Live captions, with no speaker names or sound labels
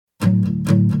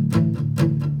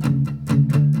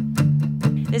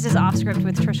This is Off Script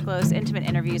with Trish Close, intimate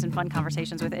interviews and fun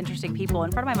conversations with interesting people.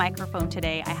 In front of my microphone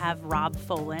today, I have Rob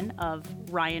Folan of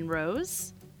Ryan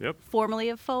Rose. Yep. Formerly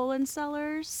of Folan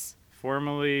Cellars.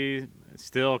 Formerly,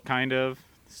 still kind of.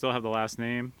 Still have the last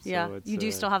name. So Yeah, it's, you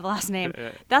do still have the last name.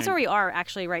 That's where we are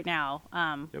actually right now.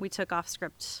 Yep. We took Off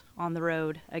Script on the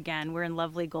road again. We're in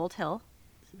lovely Gold Hill.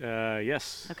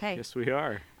 Yes. Okay. Yes, we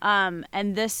are.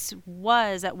 And this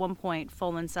was at one point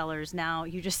Folan Cellars. Now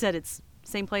you just said it's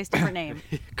same place, different name.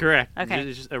 Correct. Okay.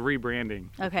 It's just a rebranding.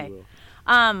 Okay. If you will.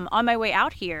 On my way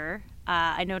out here,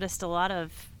 I noticed a lot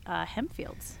of hemp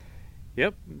fields.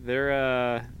 Yep. They're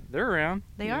around.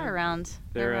 They Yeah. are around.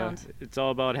 They're around. It's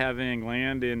all about having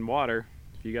land and water.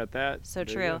 If you got that. So there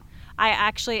you true. go. I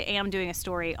actually am doing a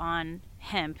story on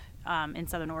hemp in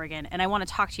Southern Oregon, and I want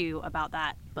to talk to you about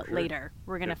that, but Sure. later.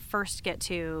 We're going to first get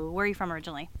to, where are you from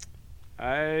originally?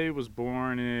 I was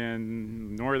born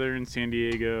in northern San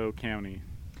Diego County,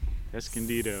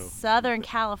 Escondido, Southern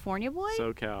California boy?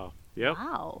 SoCal. Yep.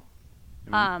 Wow.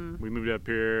 And we moved up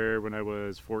here when I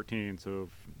was 14, so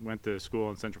went to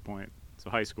school in Central Point. So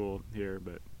high school here,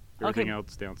 but everything Okay.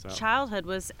 else down south. Childhood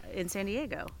was in San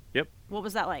Diego. Yep. What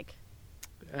was that like?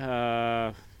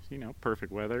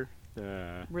 Perfect weather.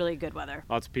 Really good weather.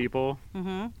 Lots of people.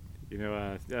 Mm-hmm.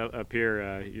 Up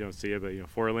here, you don't see it, but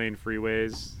 4-lane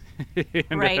freeways,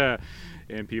 and, Right.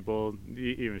 And people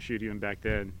even back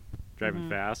then driving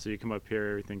fast. So you come up here,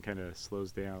 everything kind of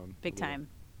slows down. Big a little. time.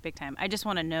 Big time. I just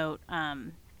want to note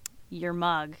your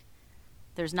mug,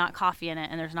 there's not coffee in it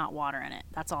and there's not water in it.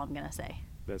 That's all I'm going to say.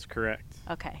 That's correct.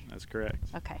 Okay. That's correct.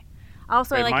 Okay.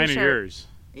 Also, I Wait, like mine your or shirt. yours?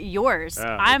 Yours. Oh,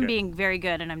 I'm okay. being very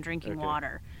good and I'm drinking Okay.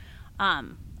 water.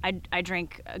 I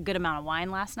drank a good amount of wine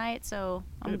last night, so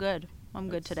I'm good. I'm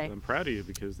good today. I'm proud of you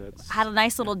because that's. Had a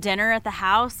nice little dinner at the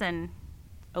house and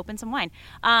opened some wine.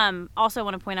 Also, I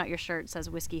want to point out your shirt says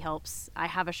whiskey helps. I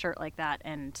have a shirt like that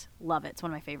and love it. It's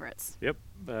one of my favorites. Yep.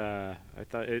 I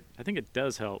think it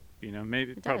does help.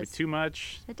 Maybe It probably does. too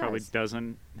much. It Probably does.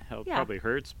 doesn't help. Yeah. Probably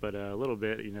hurts, but a little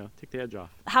bit. Take the edge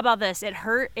off. How about this? It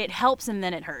helps and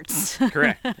then it hurts.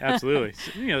 Correct. Absolutely.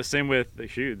 Same with the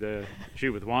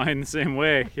shoot with wine, the same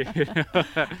way.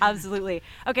 Absolutely.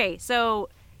 Okay, so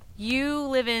you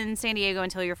live in San Diego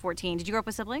until you're 14. Did you grow up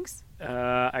with siblings?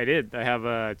 I did. I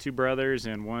have 2 brothers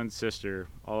and 1 sister,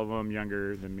 all of them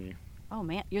younger than me. Oh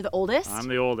man, you're the oldest? I'm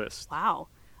the oldest. Wow.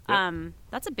 Yep.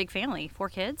 That's a big family. 4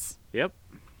 kids. Yep.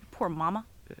 Poor mama.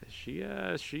 She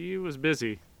was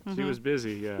busy. She was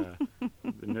busy.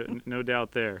 No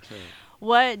doubt there.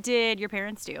 What did your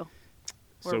parents do?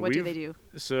 Or So what do we've- they do?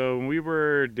 So when we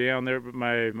were down there,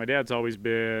 my dad's always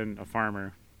been a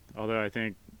farmer, although I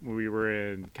think when we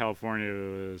were in California,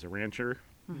 it was a rancher,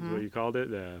 is what you called it.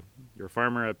 You're a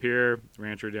farmer up here,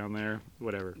 rancher down there,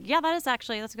 whatever. Yeah, that's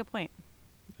a good point.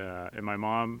 And my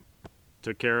mom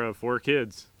took care of 4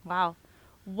 kids. Wow.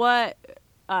 What,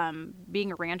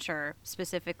 being a rancher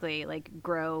specifically, like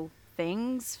grow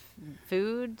things,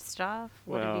 food, stuff?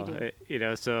 What did you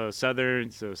do? So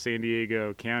San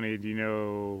Diego County, do you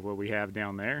know what we have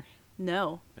down there?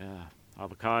 No.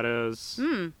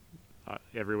 Avocados.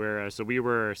 Everywhere. So we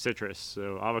were citrus,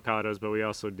 so avocados, but we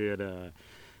also did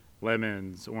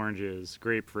lemons, oranges,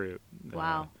 grapefruit.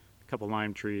 Wow. A couple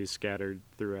lime trees scattered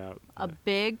throughout. A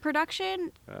big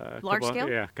production? Large couple, scale?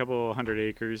 Yeah, a couple 100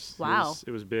 acres. Wow.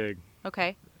 It was big.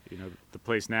 Okay. The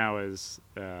place now is,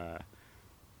 I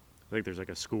think there's like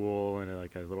a school and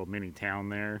like a little mini town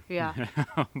there. Yeah.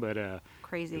 But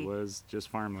Crazy. it was just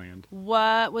farmland.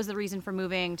 What was the reason for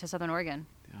moving to Southern Oregon?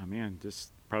 Oh man,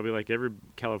 just probably like every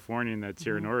Californian that's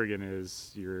here in Oregon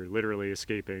you're literally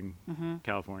escaping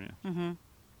California.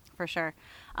 For sure.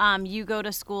 You go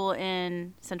to school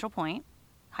in Central Point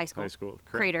High School. High school.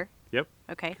 Correct. Crater. Yep.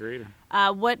 Okay. Crater.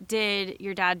 What did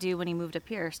your dad do when he moved up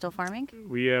here? Still farming?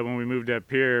 We when we moved up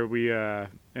here,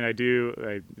 and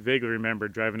I vaguely remember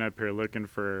driving up here looking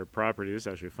for property. This is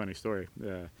actually a funny story.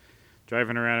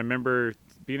 Driving around, I remember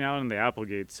being out in the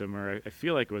Applegate somewhere. I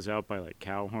feel like it was out by like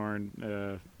Cowhorn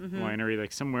Winery,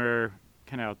 like somewhere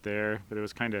kind of out there, but it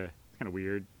was kind of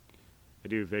weird. I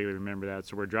do vaguely remember that.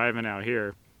 So we're driving out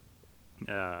here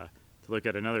to look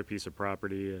at another piece of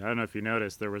property. And I don't know if you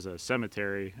noticed, there was a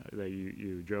cemetery that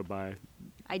you drove by.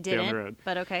 I Down the didn't, road.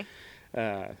 but okay.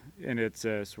 And it's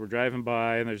so we're driving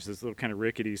by, and there's this little kind of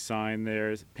rickety sign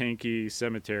there, it's Pankey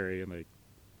Cemetery, and like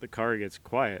the car gets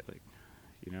quiet, like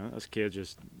us kids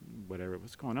just whatever,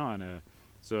 what's going on?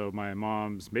 So my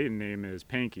mom's maiden name is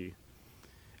Pankey.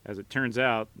 As it turns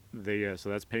out, so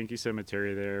that's Pankey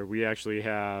Cemetery there. We actually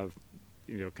have,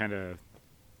 kind of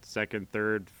second,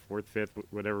 third, fourth, fifth,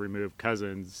 whatever removed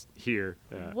cousins here.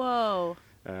 Whoa.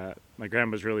 my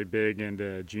grandma's really big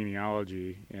into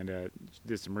genealogy and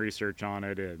did some research on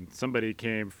it. And somebody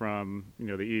came from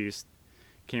the east,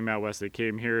 came out west. They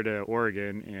came here to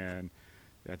Oregon, and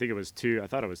I think it was two. I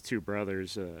thought it was two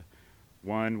brothers.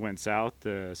 One went south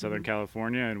to Southern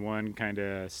California, and one kind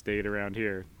of stayed around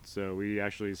here. So we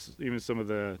actually, even some of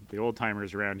the old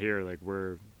timers around here, like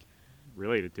we're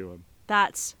related to them.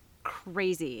 That's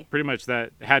crazy. Pretty much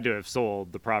that had to have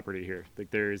sold the property here.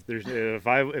 Like there's if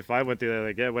I went through there,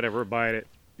 like, yeah, whatever, we're buying it.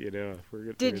 If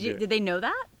we're Did they know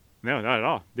that? No, not at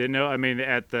all. Didn't know. I mean,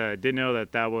 didn't know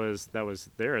that was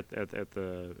there at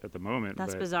the moment.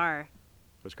 That's but bizarre.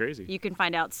 It was crazy. You can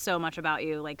find out so much about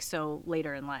you like so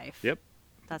later in life. Yep.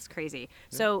 That's crazy.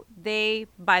 Yeah. So they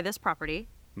buy this property.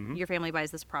 Mm-hmm. Your family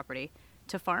buys this property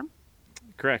to farm?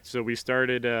 Correct. So we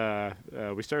started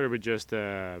with just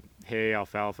hay,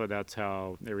 alfalfa. That's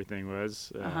how everything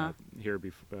was here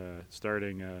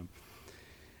starting.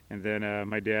 And then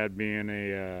my dad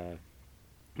being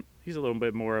he's a little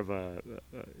bit more of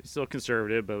still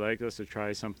conservative, but like, let's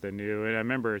try something new. And I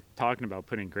remember talking about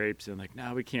putting grapes in, like,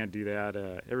 no, we can't do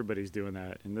that. Everybody's doing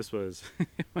that. And this was,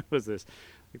 what was this?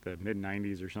 Like the mid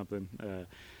 90s or something.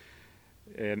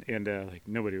 And like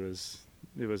nobody was,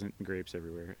 it wasn't grapes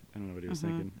everywhere. I don't know what he was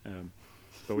thinking.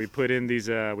 But we put in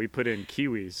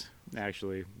kiwis,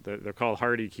 actually. They're called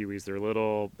hardy kiwis. They're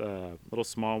little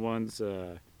small ones.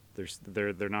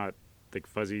 They're not like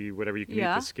fuzzy, whatever, you can eat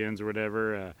the skins or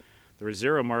whatever. There was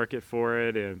zero market for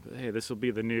it, and hey, this will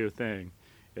be the new thing.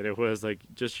 And it was like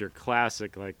just your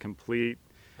classic, like complete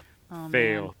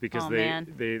fail, because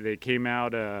they came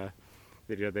out.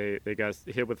 They got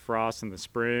hit with frost in the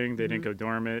spring. They didn't go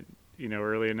dormant,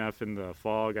 early enough in the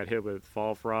fall. Got hit with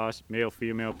fall frost. Male,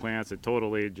 female plants. It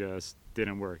totally just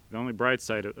didn't work. The only bright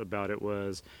side about it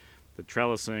was the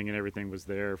trellising and everything was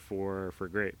there for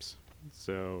grapes.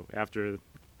 So after a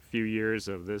few years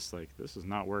of this, like, this is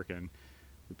not working,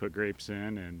 we put grapes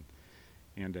in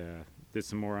and did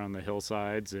some more on the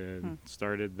hillsides and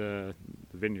started the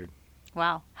vineyard.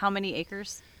 Wow. How many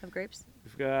acres of grapes?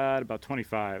 We've got about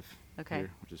 25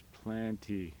 here, which is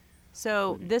plenty.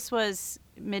 So this was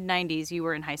mid-90s. You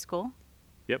were in high school?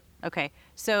 Yep. Okay.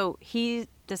 So he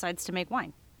decides to make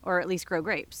wine, or at least grow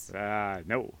grapes?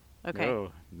 No. Okay.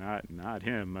 No, not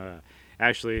him.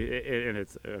 Actually, and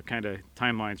it's kind of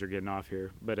timelines are getting off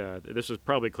here, but this was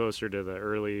probably closer to the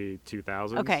early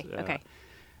 2000s. Okay.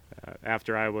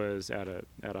 After I was out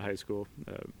of high school.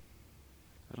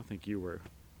 I don't think you were.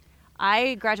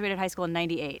 I graduated high school in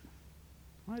 98.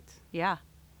 What? Yeah.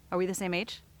 Are we the same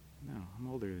age? No, I'm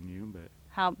older than you, but...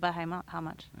 How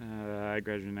much? I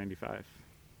graduated in 95.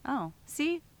 Oh,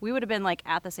 see? We would have been, like,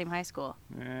 at the same high school.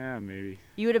 Yeah, maybe.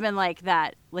 You would have been, like,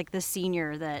 the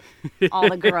senior that all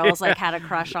the girls, like, had a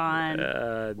crush on.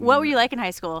 What were you like in high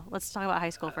school? Let's talk about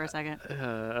high school for a second.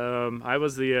 I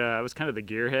was kind of the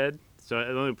gearhead. So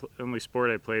the only sport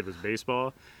I played was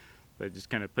baseball. I just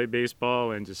kind of played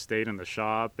baseball and just stayed in the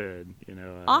shop and,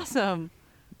 Awesome.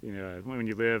 When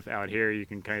you live out here, you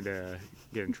can kind of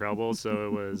get in trouble. So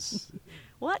it was...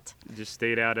 What? Just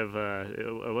stayed out of,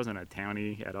 it wasn't a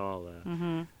townie at all.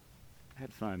 I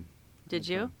had fun. Did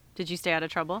you? Fun. Did you stay out of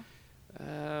trouble?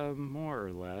 More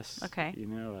or less. Okay.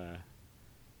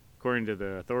 According to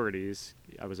the authorities,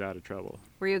 I was out of trouble.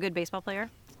 Were you a good baseball player?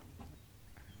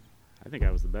 I think I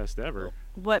was the best ever.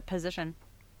 What position?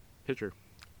 Pitcher.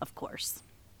 Of course.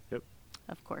 Yep.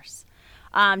 Of course.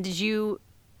 Did you,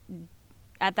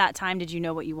 at that time, did you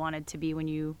know what you wanted to be when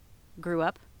you grew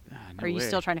up? No Or are you way.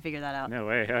 still trying to figure that out? No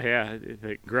way. Oh, yeah.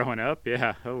 Like, growing up,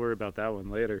 yeah. I'll worry about that one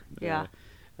later. Yeah.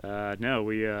 No,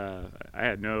 I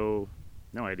had no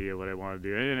idea what I wanted to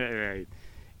do.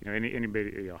 And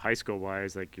anybody, high school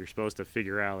wise, like, you're supposed to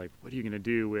figure out, like, what are you going to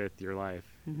do with your life?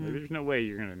 Like, there's no way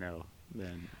you're going to know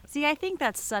then. See, I think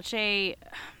that's I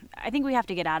think we have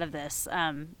to get out of this.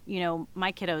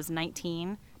 My kiddo's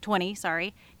 20,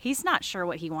 sorry. He's not sure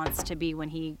what he wants to be when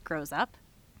he grows up.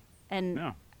 And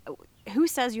no. Who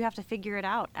says you have to figure it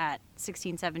out at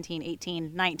 16, 17,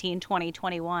 18, 19, 20,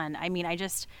 21? I mean,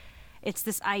 it's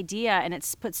this idea, and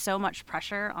it's put so much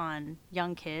pressure on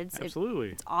young kids.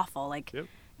 Absolutely. It's awful. Like, yep.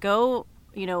 Go,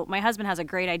 my husband has a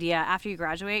great idea. After you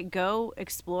graduate, go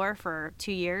explore for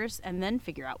 2 years and then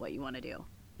figure out what you want to do.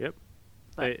 Yep.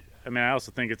 But, I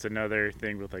also think it's another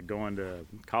thing with, like, going to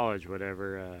college,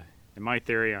 whatever. And my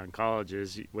theory on college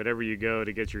is whatever you go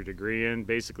to get your degree in,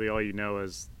 basically all you know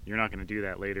is you're not going to do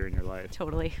that later in your life.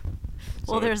 Totally.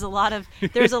 Well, there's a lot of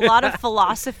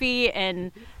philosophy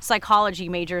and psychology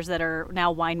majors that are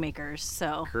now winemakers.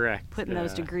 So correct. Putting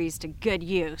those degrees to good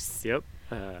use. Yep.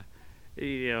 But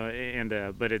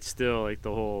it's still like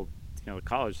the whole the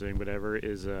college thing, whatever,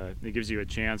 is it gives you a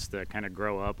chance to kind of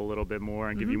grow up a little bit more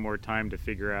and give you more time to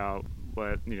figure out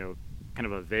what, kind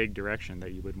of a vague direction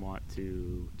that you would want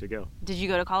to go. Did you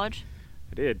go to college?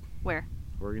 I did. Where?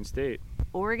 Oregon State.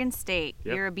 Oregon State.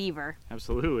 Yep. You're a Beaver.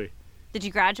 Absolutely. Did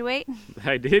you graduate?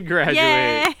 I did graduate.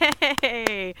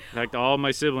 Yay! In fact, all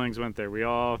my siblings went there. We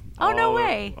all. Oh, no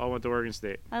way. All went to Oregon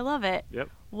State. I love it. Yep.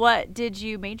 What did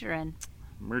you major in?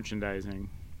 Merchandising.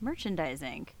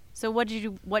 Merchandising. So what did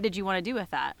you want to do with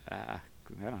that? I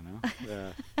don't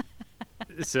know.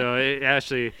 So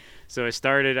I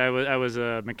started. I was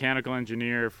a mechanical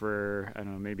engineer for, I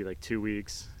don't know, maybe like 2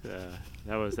 weeks.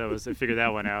 That was. I figured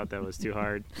that one out. That was too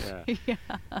hard. Yeah.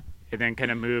 And then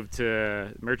kind of moved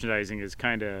to merchandising. It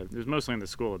was mostly in the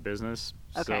School of Business.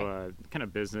 Okay. So kind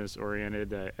of business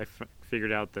oriented. I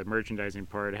figured out the merchandising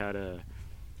part had a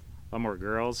lot more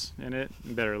girls in it,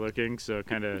 better looking. So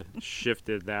kind of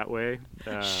shifted that way.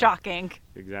 Shocking.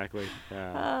 Exactly.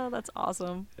 Oh, that's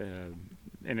awesome.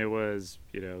 And it was,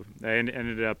 I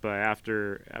ended up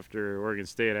after Oregon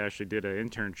State, I actually did an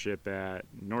internship at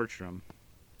Nordstrom.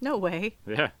 No way.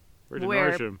 Yeah. Where's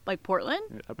Where? Nordstrom? Like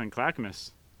Portland? Up in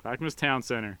Clackamas Town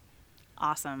Center.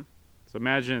 Awesome. So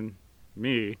imagine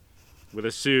me with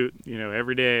a suit,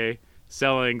 every day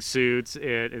selling suits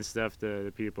and stuff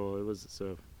to people. It was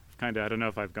so kind of, I don't know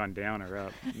if I've gone down or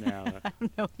up now. I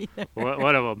don't know either.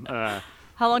 One of them.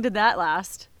 How long did that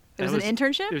last? It was an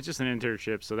internship? It was just an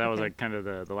internship, so that was Okay. like kind of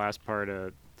the last part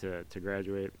to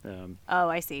graduate. Oh,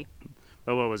 I see.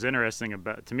 But what was interesting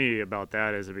to me about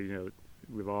that is,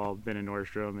 we've all been in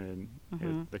Nordstrom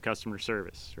and the customer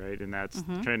service, right? And that's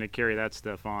trying to carry that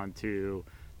stuff on to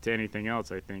anything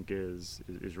else. I think is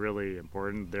really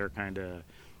important. Their kind of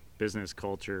business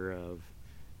culture of,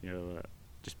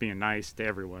 just being nice to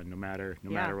everyone, no matter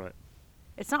what.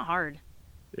 It's not hard.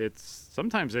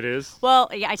 Sometimes it is. Well,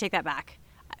 yeah, I take that back.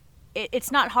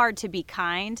 It's not hard to be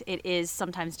kind. It is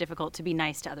sometimes difficult to be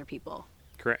nice to other people.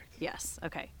 Correct. Yes.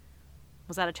 Okay.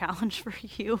 Was that a challenge for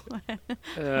you?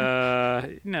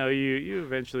 No, you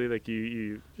eventually, like,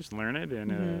 you just learn it,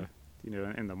 and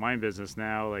in the wine business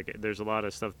now, like, there's a lot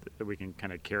of stuff that we can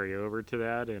kind of carry over to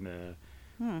that, and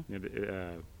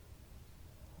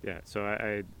yeah. So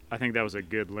I think that was a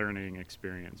good learning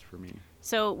experience for me.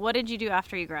 So what did you do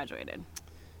after you graduated?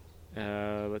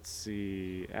 Let's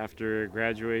see. After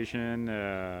graduation,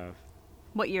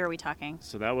 What year are we talking?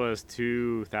 so that was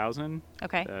 2000.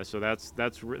 Okay. So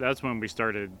that's when we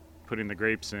started putting the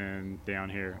grapes in down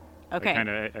here. Okay.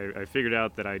 I figured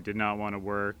out that I did not want to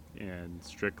work in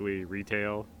strictly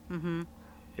retail in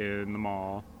the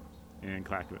mall in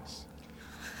Clackamas.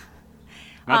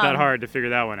 Not that hard to figure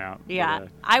that one out. Yeah. But,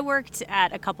 I worked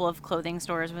at a couple of clothing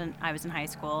stores when I was in high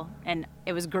school, and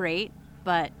it was great,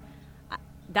 but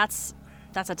that's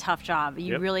a tough job.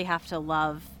 You Yep. really have to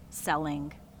love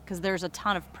selling because there's a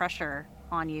ton of pressure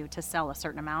on you to sell a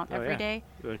certain amount every day.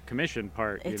 the commission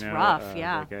part, It's rough,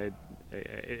 yeah. Like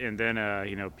and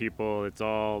then people, it's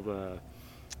all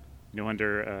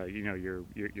under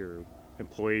your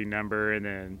employee number, and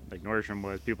then like Nordstrom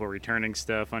was people returning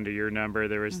stuff under your number.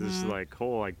 There was this like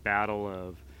whole like battle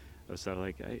of stuff.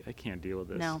 Like I can't deal with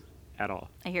this No. at all.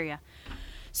 I hear you.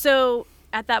 So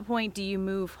at that point, do you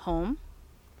move home?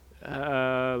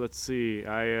 Let's see.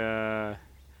 I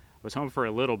was home for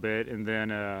a little bit, and then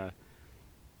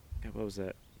what was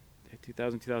that?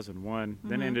 2001.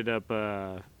 Then ended up.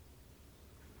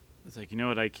 It's like,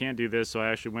 I can't do this, so I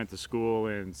actually went to school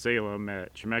in Salem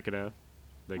at Chemeketa.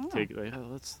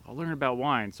 I'll learn about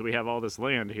wine. So we have all this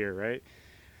land here, right?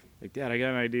 Like, Dad, I got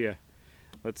an idea.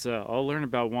 I'll learn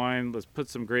about wine. Let's put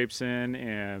some grapes in,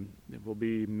 and we'll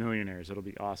be millionaires. It'll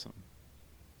be awesome.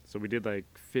 So we did like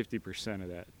 50% of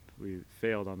that. We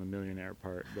failed on the millionaire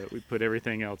part, but we put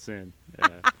everything else in.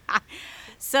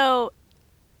 So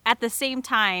at the same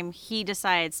time he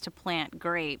decides to plant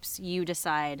grapes, you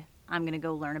decide, I'm going to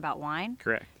go learn about wine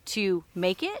Correct. to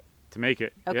make it? To make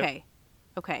it. Yep. Okay.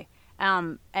 Okay.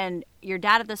 And your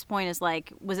dad at this point is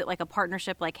like, was it like a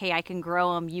partnership? Like, hey, I can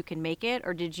grow them, you can make it?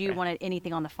 Or did you want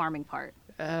anything on the farming part?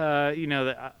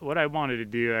 What I wanted to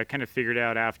do, I kind of figured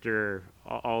out after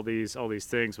all these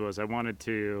things was I wanted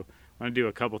to do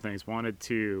a couple things. Wanted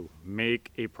to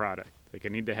make a product. Like I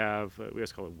need to have, we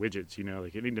just call it widgets,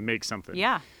 like I need to make something.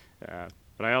 Yeah.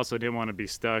 But I also didn't want to be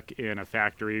stuck in a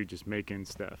factory just making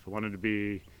stuff. I wanted to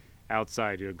be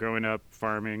outside, growing up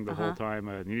farming the whole time.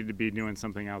 I needed to be doing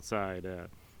something outside.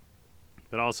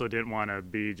 But also didn't want to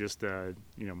be just a,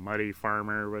 muddy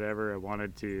farmer or whatever. I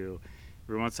wanted to,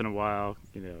 every once in a while,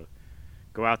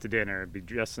 go out to dinner, be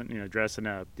dressing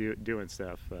up, doing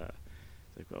stuff.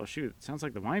 It's like, well, shoot, it sounds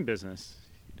like the wine business.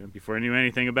 before I knew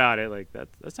anything about it, like that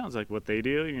sounds like what they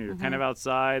do. You're kind of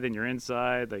outside, then you're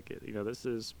inside. Like,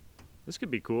 this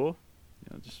could be cool.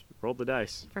 Just roll the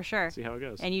dice. For sure. See how it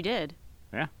goes. And you did.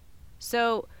 Yeah.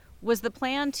 So was the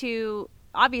plan to,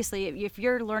 obviously, if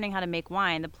you're learning how to make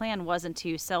wine, the plan wasn't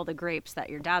to sell the grapes that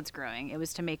your dad's growing. It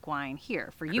was to make wine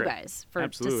here for you guys,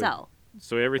 to sell.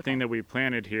 So everything that we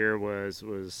planted here was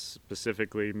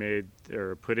specifically made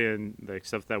or put in like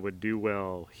stuff that would do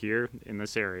well here in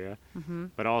this area,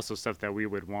 but also stuff that we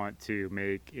would want to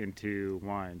make into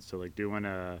wine. So like doing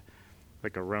a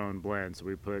Rhone blend. So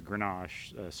we put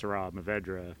Grenache, Syrah,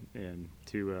 Mourvedre in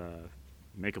to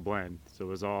make a blend. So it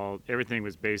was everything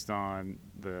was based on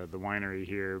the winery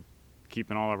here,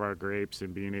 keeping all of our grapes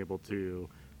and being able to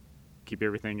keep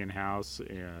everything in house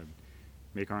and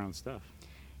make our own stuff.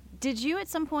 Did you at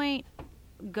some point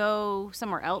go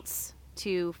somewhere else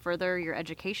to further your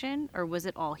education, or was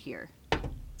it all here?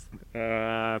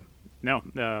 No.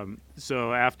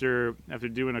 So after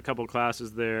doing a couple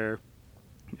classes there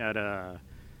at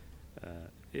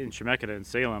in Chemeketa in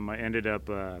Salem, I ended up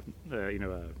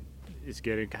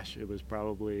it was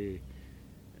probably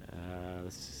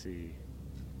let's see.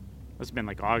 Must have been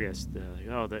like August.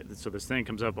 So this thing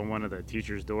comes up on one of the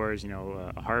teachers' doors,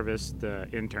 a harvest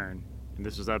intern. And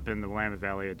this was up in the Willamette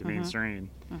Valley at Domaine Serene.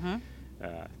 And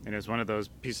it's one of those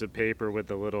pieces of paper with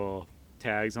the little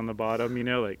tags on the bottom,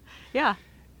 Yeah.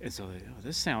 And so,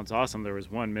 this sounds awesome. There was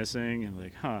one missing,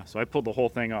 and So I pulled the whole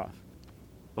thing off,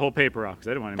 the whole paper off, because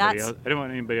I didn't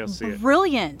want anybody else to see it.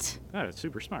 Brilliant. Oh, it's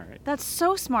super smart, right? That's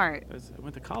so smart. I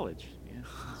went to college.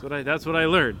 Yeah, that's what I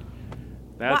learned.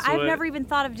 I've never even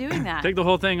thought of doing that. Take the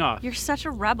whole thing off. You're such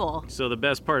a rebel. So the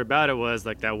best part about it was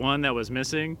like that one that was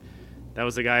missing. That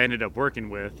was the guy I ended up working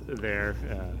with there.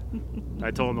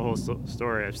 I told him the whole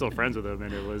story. I'm still friends with him,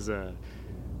 and it was.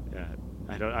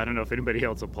 I don't know if anybody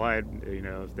else applied.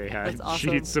 If they had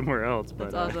sheets somewhere else.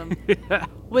 But, That's awesome. Yeah.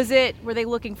 Were they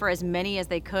looking for as many as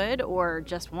they could, or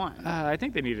just one? I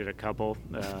think they needed a couple,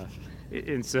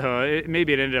 and so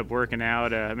maybe it ended up working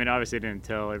out. Obviously, I didn't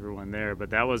tell everyone there, but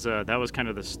that was kind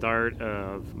of the start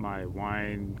of my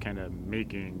wine kind of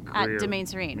making career at Domaine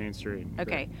Serene. Domaine Serene.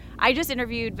 Okay, I just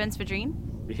interviewed Vince Vadrine.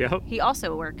 Yep. He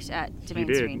also worked at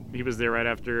Domaine Serene. He was there right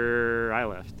after I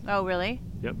left. Oh, really?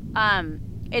 Yep.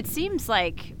 It seems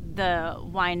like the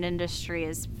wine industry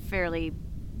is fairly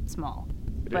small,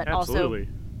 but Absolutely.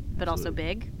 also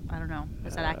big. I don't know.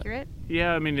 Is that accurate?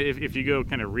 Yeah, if you go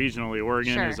kind of regionally,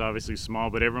 Oregon Sure. is obviously small,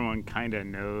 but everyone kind of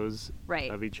knows Right.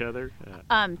 of each other.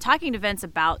 Talking to Vince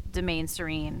about Domaine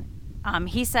Serene,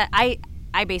 he said, I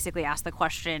basically asked the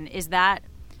question, is that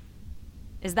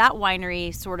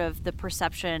winery sort of the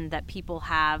perception that people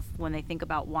have when they think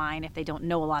about wine if they don't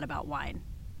know a lot about wine?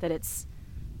 That it's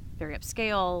very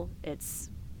upscale,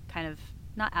 it's kind of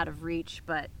not out of reach,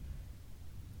 but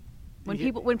when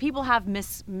people have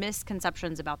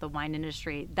misconceptions about the wine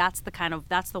industry, that's the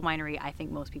winery I think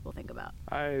most people think about.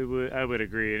 I would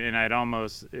agree, and I'd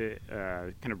almost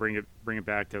kind of bring it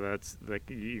back to that's like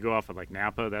you go off of like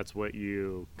Napa. That's what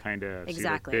you kind of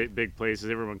Exactly. see, like big places.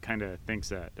 Everyone kind of thinks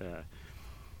that.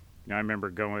 I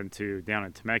remember going down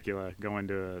in Temecula, going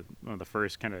to one of the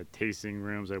first kind of tasting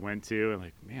rooms I went to, and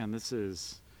like, man, this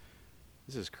is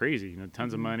crazy.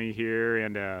 Tons of money here,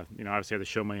 and obviously I had to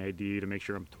show my ID to make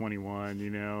sure I'm 21.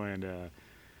 And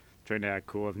trying to act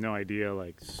cool. I have no idea,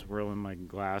 like swirling my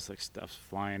glass, like stuff's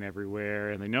flying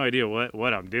everywhere, and like no idea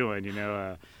what I'm doing.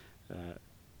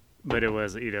 But it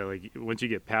was, like once you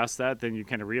get past that, then you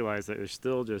kind of realize that there's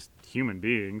still just human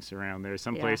beings around there.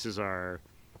 Some places are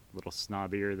a little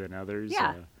snobbier than others.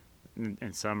 Yeah.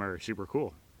 And some are super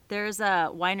cool. There's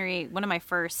a winery, one of my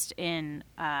first in,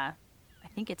 I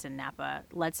think it's in Napa,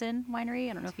 Ledson Winery.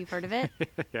 I don't know if you've heard of it.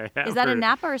 Is that in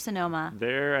Napa or Sonoma?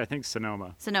 There, I think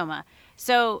Sonoma. Sonoma.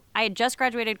 So I had just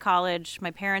graduated college.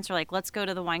 My parents were like, let's go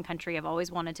to the wine country. I've always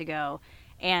wanted to go.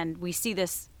 And we see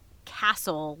this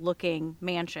castle-looking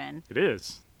mansion. It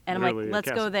is. And I'm like,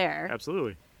 let's go there.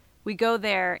 Absolutely. We go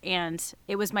there, and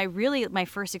it was my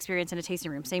first experience in a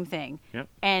tasting room. Same thing. Yep.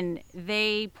 And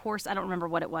they pour, I don't remember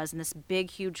what it was, in this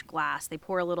big, huge glass. They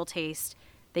pour a little taste.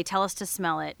 They tell us to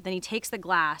smell it. Then he takes the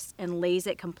glass and lays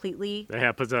it completely.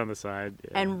 Yeah, puts it on the side.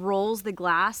 Yeah. And rolls the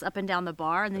glass up and down the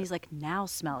bar. And then he's like, now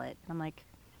smell it. And I'm like,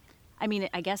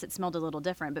 I guess it smelled a little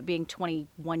different, but being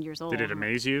 21 years old. Did it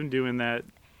amaze you doing that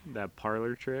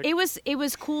parlor trick? It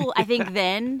was cool, I think,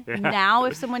 then. Yeah. Now,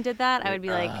 if someone did that, I would be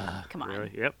like, come on.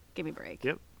 Really? Yep. Give me a break.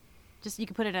 Yep. Just, you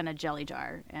could put it in a jelly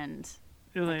jar and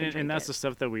And that's the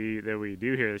stuff that we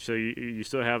do here. So you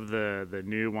still have the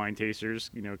new wine tasters,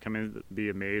 come in, be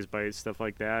amazed by stuff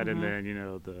like that, and then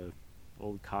the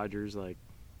old codgers like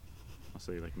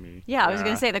mostly like me. Yeah, I was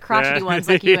going to say the crotchety ones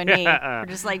like you and me. We're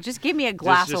just like, just give me a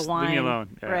glass just of wine. Leave me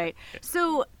alone. Yeah. Right.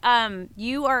 So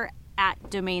you are at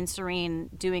Domain Serene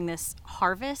doing this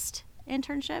harvest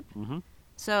internship. Mm-hmm.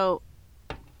 So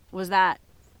was that,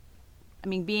 I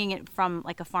mean, being from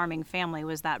like a farming family,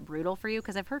 was that brutal for you?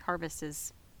 Because I've heard harvest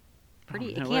is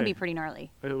pretty, no it way. can be pretty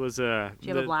gnarly. It was. Did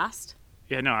you have a blast?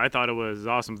 Yeah, no, I thought it was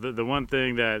awesome. The one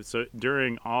thing that, so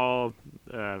during all,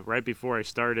 right before I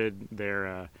started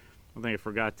there, one thing I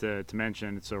forgot to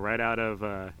mention. So right out of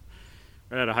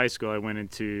high school, I went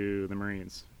into the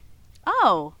Marines.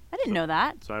 Oh, I didn't know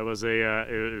that. So I was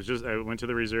it was just, I went to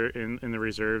the reserve, in the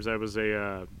reserves. I was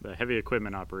a heavy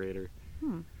equipment operator.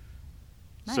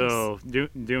 Nice. So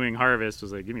doing harvest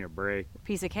was like, give me a break.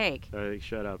 Piece of cake. Like,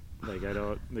 shut up. Like, I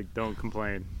don't, like, don't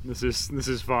complain. This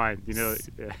is fine. You know.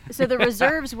 Yeah. So the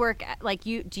reserves work like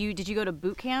did you go to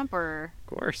boot camp or?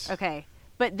 Of course. Okay.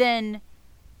 But then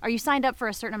are you signed up for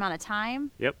a certain amount of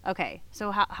time? Yep. Okay. So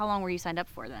how long were you signed up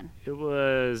for then? It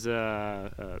was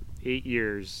 8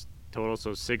 years total,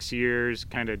 so 6 years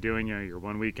kind of doing your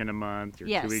 1 week in a month, your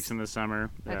Yes. 2 weeks in the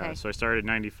summer. Okay. So I started in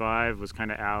 95, was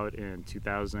kind of out in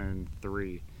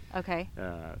 2003. Okay.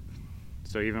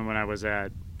 So even when I was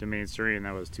at Domain Serene,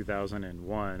 that was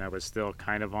 2001, I was still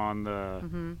kind of on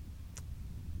the,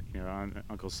 on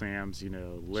Uncle Sam's,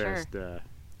 list. Sure.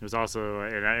 It was also,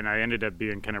 and I ended up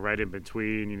being kind of right in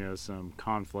between, some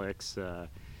conflicts,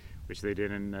 which they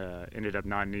ended up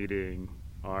not needing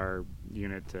our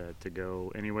unit to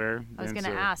go anywhere. I was And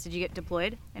going to so ask, did you get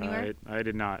deployed anywhere? I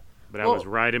did not, but Well, I was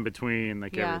right in between,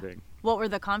 yeah. everything. What were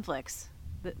the conflicts?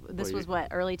 This Well, was what,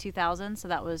 early 2000s? So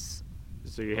that was...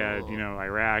 So you had, Oh.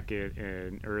 Iraq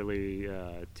in early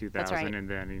 2000, That's right. and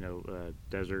then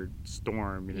Desert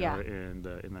Storm, Yeah. in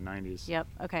the 90s. Yep.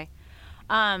 Okay.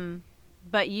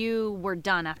 But you were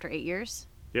done after 8 years?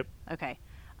 Yep. Okay.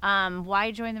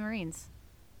 Why join the Marines?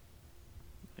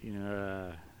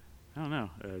 I don't know.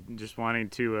 Just wanting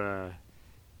to.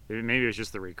 Maybe it was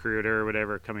just the recruiter or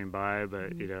whatever coming by,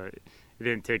 but it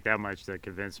didn't take that much to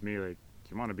convince me. Like, do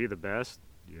you want to be the best?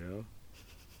 Yeah.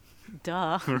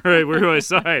 Duh. Right, where do I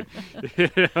sign?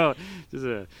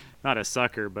 Just not a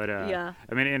sucker, but Yeah.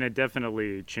 I mean, and it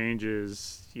definitely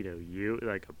changes, you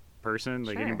like a person,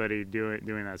 like Sure. anybody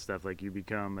doing that stuff. Like you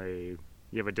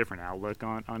have a different outlook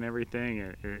on everything,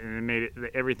 and it made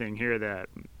it, everything here that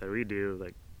we do,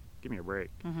 like, give me a break.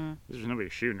 Mm-hmm. There's nobody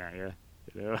shooting at you,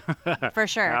 For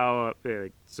sure.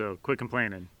 So quit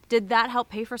complaining. Did that help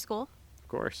pay for school? Of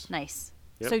course. Nice.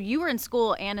 Yep. So you were in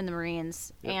school and in the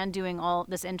Marines Yep. and doing all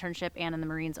this internship and in the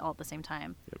Marines all at the same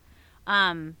time.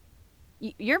 Yep.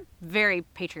 You're very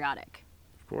patriotic.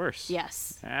 Of course.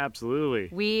 Yes. Absolutely.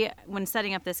 When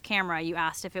setting up this camera, you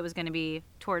asked if it was going to be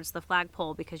towards the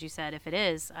flagpole because you said, if it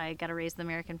is, I got to raise the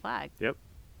American flag. Yep.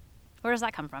 Where does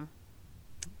that come from?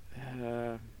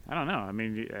 I don't know. I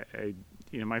mean,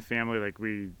 my family, like,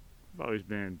 we've always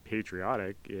been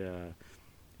patriotic.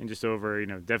 And just over,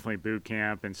 definitely boot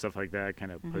camp and stuff like that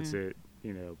kind of puts it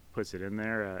in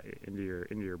there,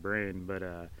 into your brain. But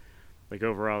like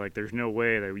overall, like, there's no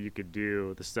way that you could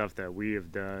do the stuff that we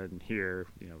have done here,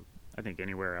 I think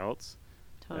anywhere else.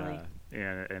 Totally.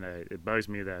 And it bugs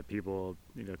me that people,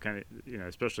 kind of,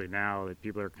 especially now, that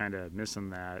people are kind of missing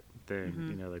that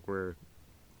thing. Like, we're,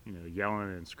 yelling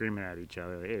and screaming at each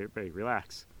other. Like, hey, everybody,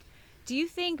 relax. Do you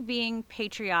think being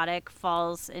patriotic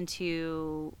falls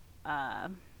into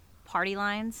party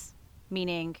lines?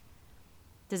 Meaning,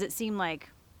 does it seem like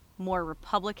more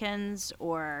Republicans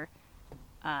or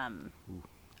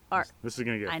are... This is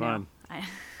going to get I fun. know. I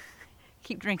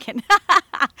keep drinking.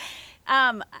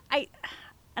 I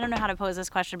don't know how to pose this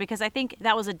question because I think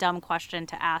that was a dumb question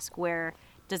to ask. Where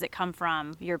does it come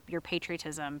from, your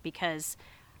patriotism? Because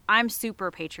I'm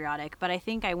super patriotic, but I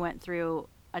think I went through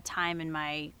a time in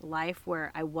my life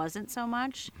where I wasn't so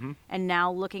much. And now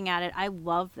looking at it, I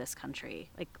love this country,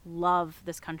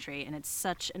 and it's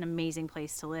such an amazing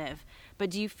place to live.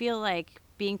 But do you feel like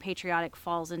being patriotic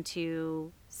falls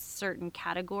into certain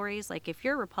categories? Like, if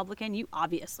you're a Republican, you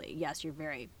obviously, yes, you're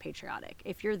very patriotic.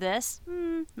 If you're this,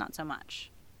 not so much.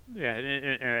 Yeah,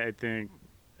 and I think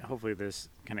hopefully this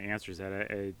kind of answers that.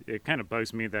 It kind of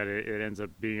bugs me that it ends up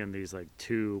being these, like,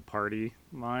 two party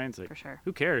lines. Like, For sure.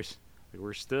 who cares? Like,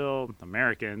 we're still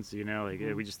Americans, like,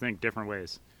 we just think different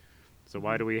ways. So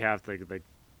why do we have to, like,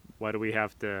 why do we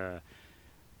have to,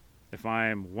 if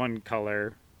I'm one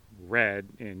color, red,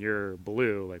 and you're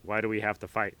blue, like, why do we have to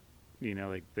fight?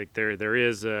 Like there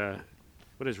is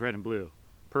what is red and blue?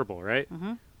 Purple, right?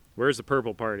 Where's the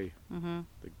purple party?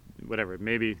 Like, whatever,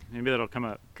 maybe that'll come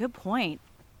up. Good point.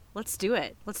 Let's do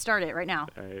it. Let's start it right now.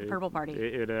 The Purple Party.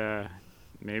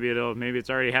 maybe it's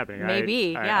already happening.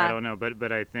 Maybe, I yeah. don't know,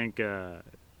 but I think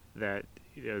that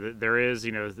there is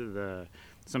the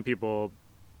some people,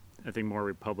 I think more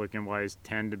Republican wise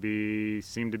seem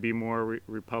to be more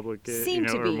Republican, Seem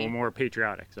to or be. more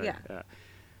patriotic. Sorry. Yeah.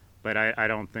 But I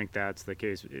don't think that's the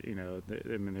case. I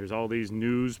mean, there's all these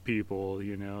news people,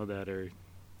 that are,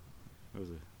 what was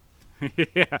it?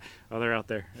 Yeah, oh, they're out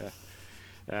there. Yeah.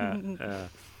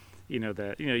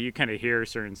 That you kind of hear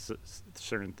certain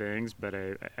things, but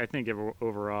I think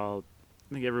overall,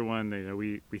 I think everyone,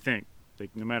 we think,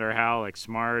 like, no matter how like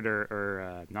smart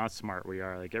or not smart we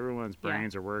are, like, everyone's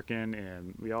brains are working,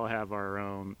 and we all have our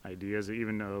own ideas,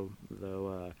 even though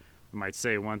we might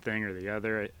say one thing or the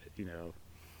other.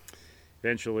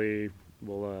 Eventually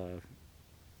we'll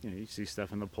you see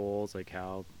stuff in the polls, like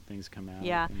how things come out.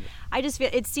 Yeah. I just feel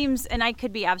it seems, and I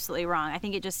could be absolutely wrong, I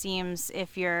think it just seems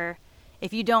if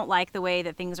you don't like the way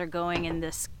that things are going in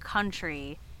this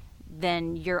country,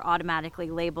 then you're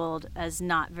automatically labeled as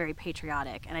not very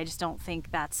patriotic, and I just don't think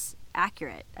that's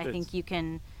accurate. I think you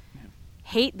can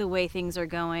hate the way things are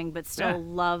going but still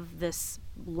love this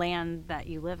land that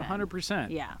you live in.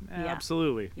 100%. Yeah.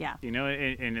 Absolutely. Yeah.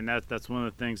 And that's one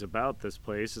of the things about this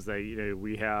place is that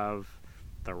we have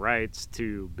the rights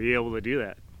to be able to do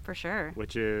that. For sure.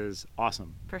 Which is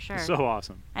awesome. For sure. So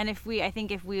awesome. And I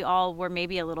think if we all were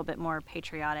maybe a little bit more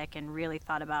patriotic and really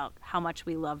thought about how much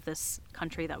we love this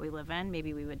country that we live in,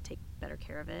 maybe we would take better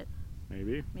care of it.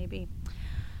 Maybe.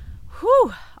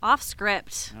 Whew, off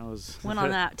script. Went on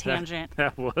that tangent.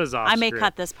 That was off I may script.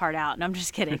 cut this part out. No, I'm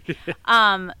just kidding.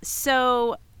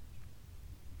 So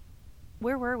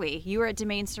where were we? You were at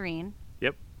Domaine Serene.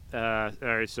 Yep. All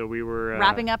right, so we were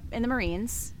wrapping up in the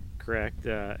Marines. Correct.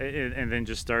 And then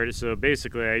just started. So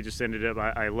basically, I just ended up.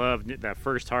 I loved it. That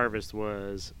first harvest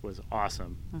was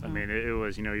awesome. Mm-hmm. I mean, it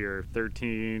was your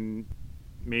 13,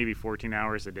 maybe 14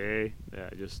 hours a day,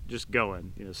 just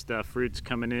going. Fruits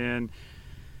coming in,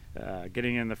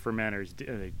 getting in the fermenters,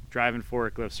 driving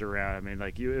forklifts around. I mean,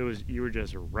 like you were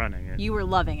just running it. You were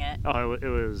loving it. Oh, it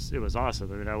was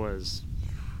awesome. I mean, I was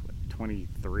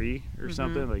 23 or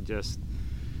something. Like, just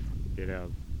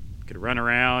could run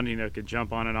around, could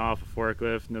jump on and off a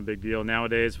forklift, no big deal.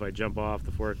 Nowadays, if I jump off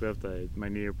the forklift, my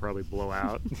knee would probably blow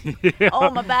out. Oh,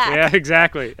 my back. Yeah,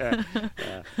 exactly.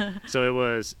 So it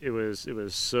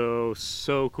was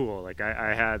so cool. Like,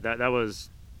 I had that was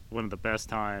one of the best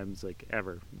times, like,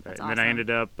 ever. That's and awesome. Then I ended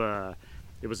up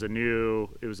it was a new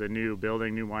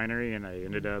building, new winery, and I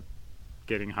ended up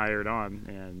getting hired on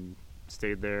and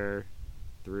stayed there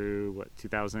through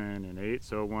 2008,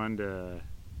 so 01 to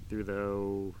through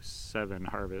the 07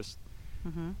 harvest.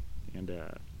 And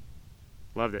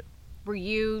loved it. Were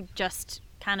you just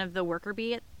kind of the worker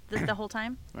bee at the whole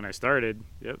time? When I started,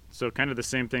 yep. So kind of the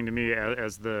same thing to me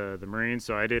as the Marines.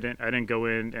 So I didn't go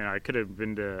in, and I could have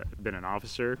been an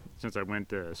officer since I went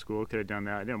to school. Could have done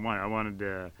that. I didn't want it. I wanted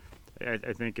to.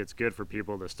 I think it's good for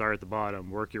people to start at the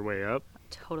bottom, work your way up.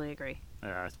 Totally agree.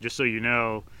 Just so you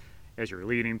know, as you're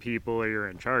leading people or you're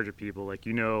in charge of people, like,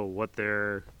 what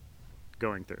they're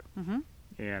going through.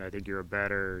 And I think you're a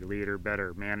better leader,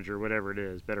 better manager, whatever it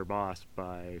is, better boss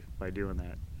by doing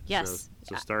that. Yes.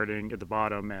 So starting at the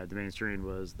bottom at Domaine Serene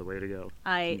was the way to go.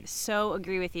 I so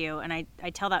agree with you, and I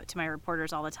tell that to my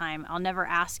reporters all the time. I'll never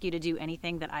ask you to do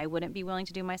anything that I wouldn't be willing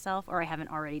to do myself or I haven't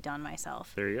already done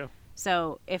myself. There you go.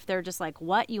 So if they're just like,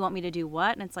 what? You want me to do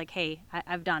what? And it's like, hey,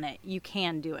 I've done it. You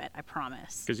can do it. I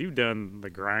promise. Because you've done the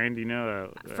grind,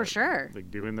 For sure.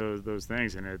 Like doing those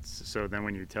things. And it's so then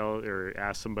when you tell or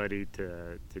ask somebody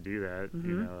to do that,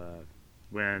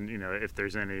 when, if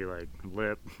there's any like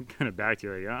lip kind of back to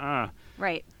you, like,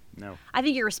 Right. No. I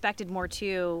think you're respected more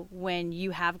too when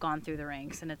you have gone through the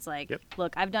ranks and it's like, Yep.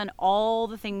 Look, I've done all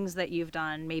the things that you've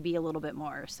done, maybe a little bit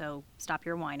more. So stop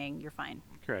your whining. You're fine.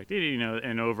 Correct.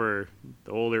 And over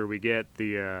the older we get,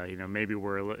 maybe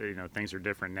we're, things are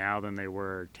different now than they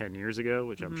were 10 years ago,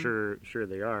 which I'm sure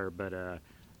they are, but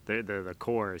the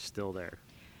core is still there.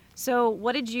 So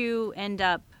what did you end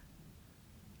up,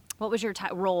 what was your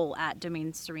role at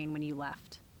Domaine Serene when you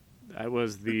left? I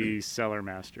was the cellar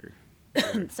master.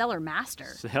 Cellar master.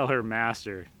 Cellar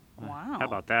master. Wow. How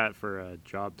about that for a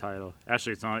job title?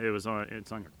 Actually, it's on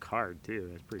your card too.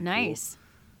 That's pretty nice.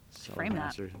 Cool. Frame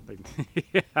master. Like,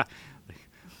 yeah. Like,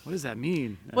 what does that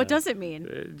mean? What does it mean?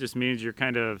 It just means you're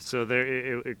kind of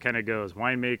there. It kind of goes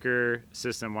winemaker,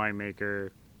 assistant winemaker,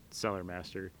 cellar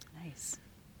master. Nice.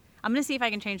 I'm gonna see if I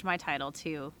can change my title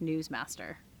to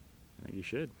newsmaster. I think you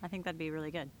should. I think that'd be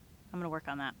really good. I'm gonna work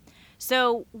on that.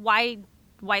 So why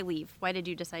leave? Why did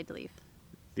you decide to leave?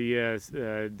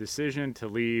 The decision to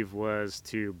leave was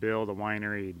to build a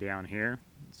winery down here.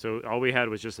 So all we had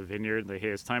was just a vineyard. Like, hey,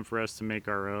 it's time for us to make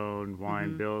our own wine,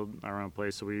 Mm-hmm. build our own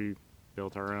place. So we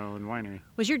built our own winery.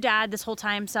 Was your dad this whole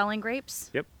time selling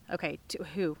grapes? Yep. Okay. To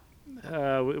who?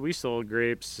 We sold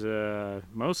grapes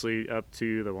mostly up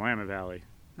to the Willamette Valley.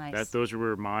 Nice. Those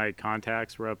were my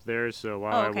contacts were up there. So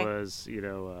while okay. I was,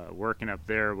 working up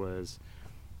there, was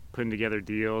putting together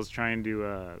deals, trying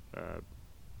to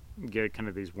get kind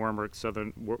of these warmer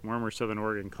Southern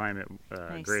Oregon climate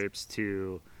Nice. grapes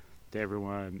to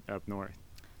everyone up north.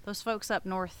 Those folks up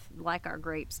north like our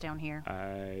grapes down here.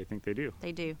 I think they do,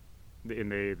 They do.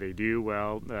 and they do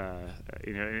well.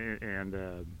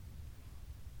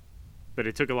 But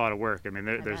it took a lot of work. I mean,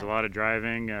 there's a bet. lot of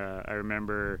driving. I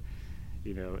remember,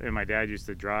 and my dad used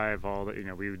to drive all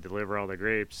the, we would deliver all the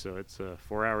grapes, so it's a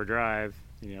 4-hour drive,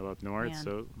 up north. Man.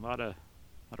 So a lot of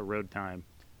road time.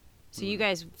 So you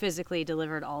guys physically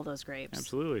delivered all those grapes?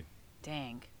 Absolutely.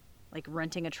 Dang. Like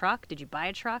renting a truck? Did you buy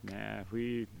a truck? Yeah,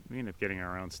 we end up getting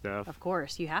our own stuff. Of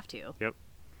course, you have to. Yep.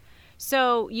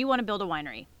 So you want to build a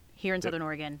winery here in Yep. Southern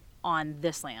Oregon on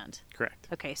this land? Correct.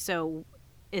 Okay, so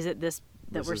is it this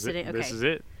that This we're is sitting? It. Okay. This is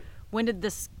it. When did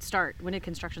this start? When did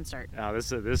construction start?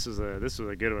 This was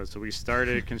a good one. So we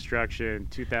started construction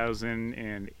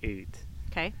 2008.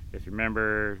 Okay. If you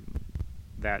remember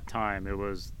that time, it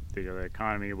was the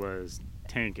economy was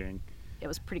tanking. It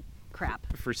was pretty crap.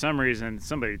 For some reason,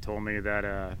 somebody told me that,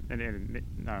 and I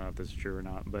don't know if this is true or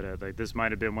not, but like this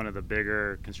might have been one of the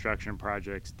bigger construction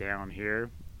projects down here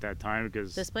at that time,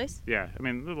 because This place? yeah, I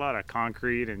mean, there's a lot of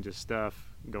concrete and just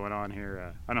stuff going on here.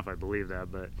 I don't know if I believe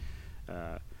that, but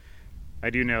I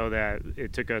do know that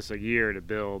it took us a year to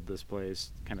build this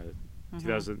place. Kind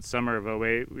of summer of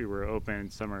 08, we were open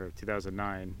summer of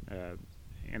 2009,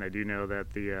 and I do know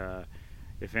that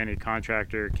if any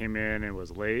contractor came in and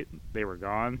was late, they were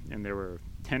gone, and there were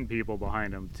 10 people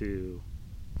behind them to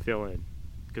fill in,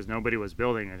 because nobody was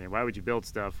building anything. Why would you build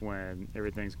stuff when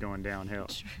everything's going downhill?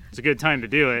 It's a good time to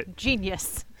do it.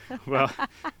 Genius. Well,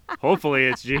 hopefully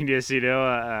it's genius,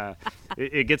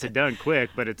 it gets it done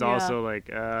quick, but it's Yeah. also like,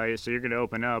 so you're going to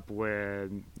open up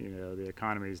when, the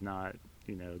economy's not,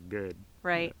 good.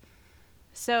 Right.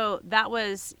 So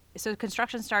so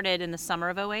construction started in the summer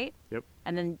of 08? Yep.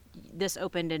 And then this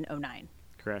opened in 09.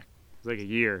 Correct. It's like a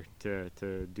year to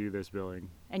do this building.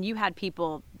 And you had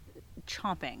people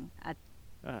chomping at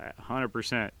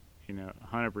 100%.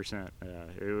 100%.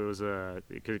 It was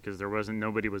because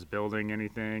nobody was building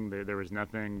anything. There was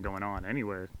nothing going on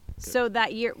anywhere. So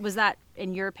that year, was that,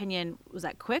 in your opinion, was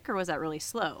that quick or was that really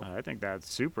slow? I think that's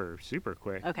super, super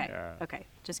quick. Okay. Okay.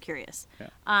 Just curious.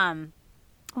 Yeah.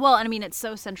 Well, and I mean, it's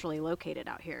so centrally located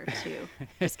out here too.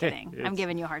 Just kidding. I'm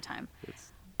giving you a hard time.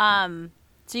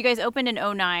 So you guys opened in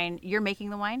 09. You're making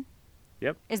the wine?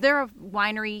 Yep. Is there a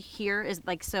winery here?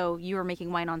 So you were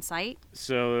making wine on site?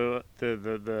 So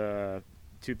the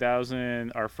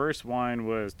 2000, our first wine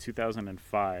was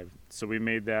 2005. So we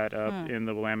made that up in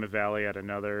the Willamette Valley at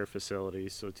another facility.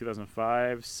 So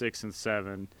 2005, 6, and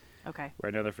 7 Okay. were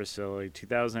another facility.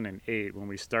 2008, when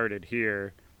we started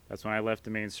here, that's when I left the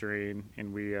main serene,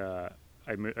 and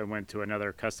I went to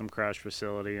another custom crush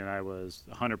facility, and I was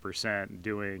 100%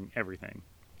 doing everything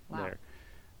there.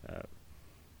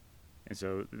 And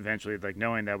so eventually, like,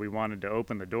 knowing that we wanted to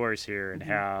open the doors here and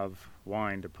have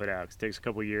wine to put out, 'cause it takes a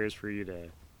couple years for you to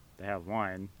have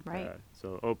wine. Right.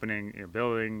 So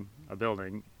building a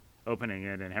building, opening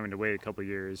it, and having to wait a couple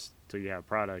years till you have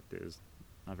product is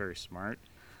not very smart.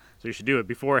 So you should do it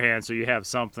beforehand, so you have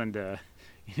something to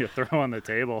throw on the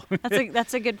table.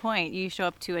 That's a good point. You show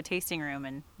up to a tasting room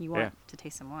and you want to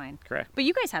taste some wine. Correct. But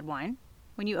you guys had wine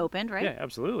when you opened, right? Yeah,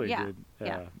 absolutely. Yeah, Did.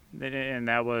 yeah. And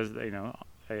that was,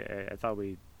 I thought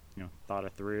we, thought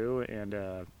it through, and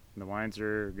the wines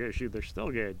are good. Shoot, they're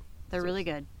still good. They're really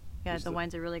good. Yeah, Just the the-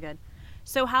 wines are really good.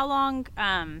 So how long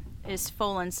is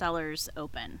Folan Cellars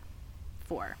open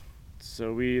for?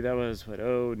 So that was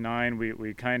 09.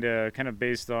 We kind of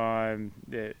based on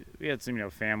we had some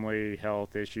family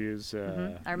health issues.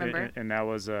 I remember. and that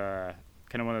was kind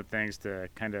of one of the things to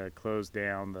kind of close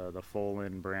down the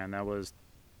Folan brand. That was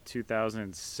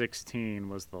 2016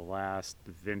 was the last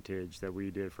vintage that we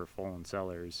did for Folan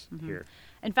Cellars here.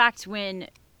 In fact, when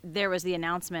there was the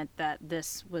announcement that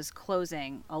this was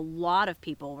closing, a lot of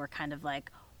people were kind of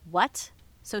like, "What?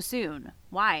 So soon?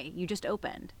 Why? You just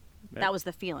opened." That was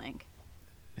the feeling.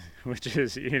 Which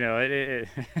is, yeah,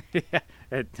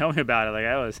 tell me about it.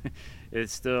 Like it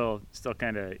still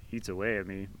kind of eats away at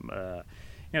me.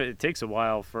 It takes a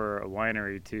while for a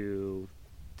winery to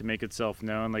make itself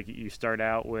known. Like you start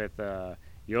out with,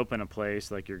 you open a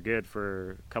place, like you're good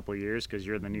for a couple of years because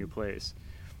you're the new place.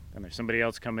 And there's somebody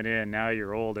else coming in. Now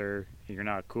you're older, and you're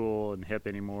not cool and hip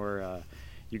anymore.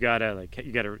 you gotta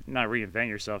not reinvent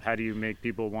yourself. How do you make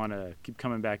people want to keep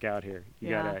coming back out here? You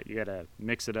gotta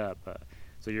mix it up.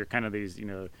 So you're kind of these,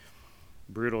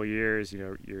 brutal years,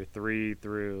 you're 3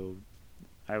 through,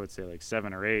 I would say like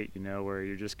 7 or 8, where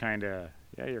you're just kind of,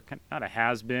 you're not a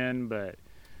has-been, but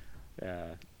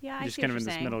I you're just see kind what of in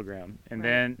you're this middle ground. And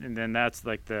Right. then that's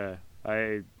like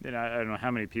I don't know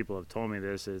how many people have told me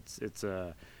this. It's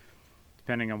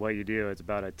depending on what you do, it's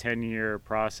about a 10-year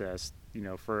process,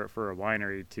 for a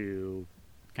winery to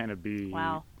kind of be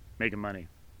Wow. making money.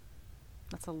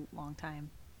 That's a long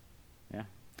time. Yeah.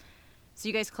 So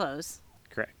you guys close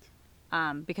Correct.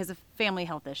 because of family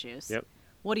health issues. Yep.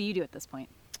 What do you do at this point?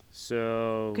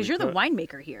 So Because you're the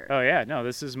winemaker here. Oh yeah, no,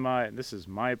 this is my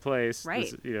place. Right.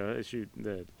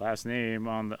 The last name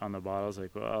on the bottle is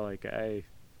like, well, like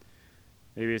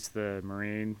maybe it's the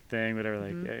Marine thing, whatever.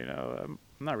 Like, I'm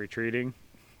not retreating.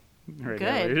 Right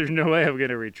now. Good. There's no way I'm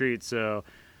gonna retreat. So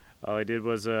all I did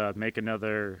was make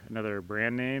another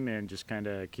brand name and just kind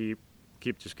of keep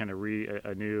just kind of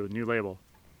a new label.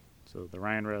 So the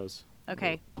Ryan Rose.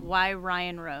 Okay. Why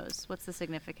Ryan Rose? What's the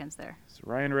significance there? So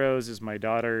Ryan Rose is my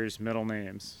daughter's middle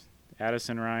names,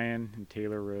 Addison Ryan and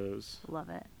Taylor Rose. Love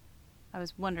it. I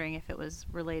was wondering if it was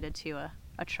related to a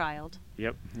child.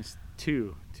 Yep, it's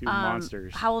two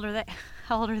monsters. How old are they?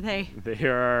 How old are they? They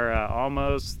are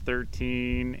almost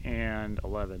 13 and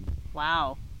 11.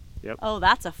 Wow. Yep. Oh,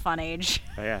 that's a fun age.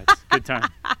 Oh, yeah, it's a good time.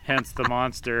 Hence the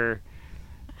monster.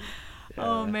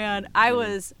 Oh man, I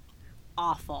was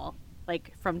awful.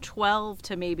 Like from 12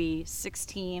 to maybe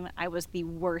 16, I was the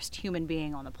worst human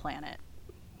being on the planet.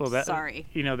 Well, Sorry.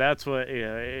 That's what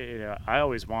I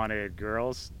always wanted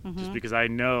girls, just because I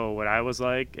know what I was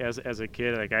like as a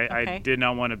kid. Like I did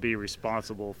not want to be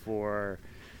responsible for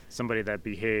somebody that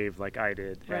behaved like I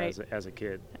did Right. as a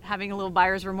kid. Having a little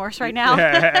buyer's remorse right now.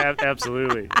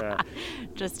 Absolutely.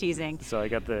 Just teasing. So I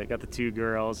got the 2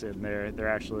 girls, and they're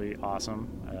actually awesome.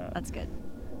 That's good.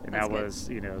 And That's that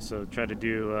was, so try to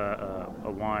do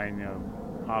a wine,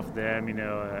 off them,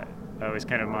 that was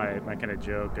kind of my kind of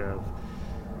joke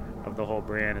of the whole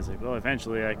brand is like, well,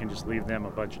 eventually I can just leave them a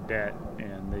bunch of debt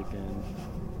and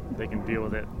they can deal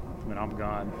with it when I'm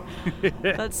gone.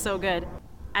 That's so good.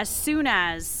 As soon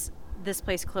as this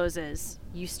place closes,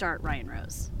 you start Ryan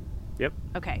Rose. Yep.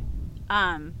 Okay.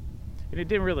 And it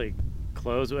didn't really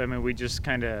close. I mean, we just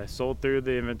kind of sold through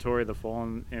the inventory, the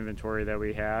full inventory that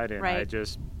we had, and Right. I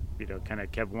just, kind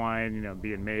of kept wine,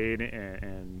 being made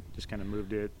and just kind of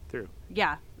moved it through.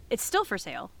 Yeah. It's still for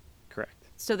sale. Correct.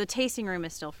 So the tasting room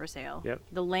is still for sale. Yep.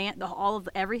 The land, all of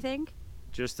everything.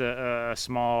 Just a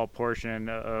small portion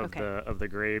of Okay. the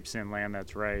grapes and land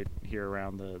that's right here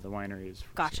around the wineries.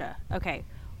 Gotcha. Okay.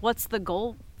 What's the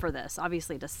goal for this?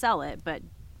 Obviously to sell it, but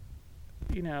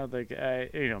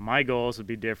My goals would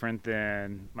be different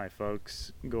than my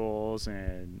folks' goals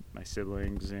and my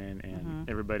siblings and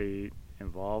everybody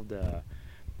involved.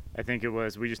 I think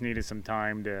we just needed some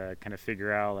time to kind of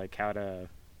figure out like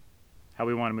how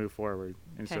we want to move forward.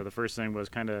 And Okay. so the first thing was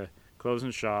kind of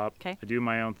closing shop. Okay. I do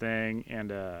my own thing,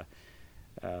 and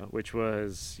which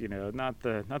was not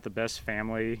the best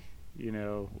family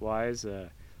wise. So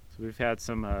we've had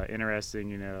some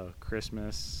interesting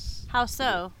Christmas. how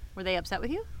so? Were they upset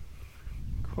with you?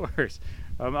 Of course,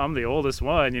 I'm the oldest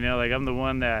one. Like I'm the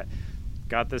one that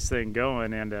got this thing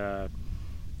going, and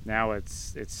now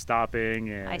it's stopping.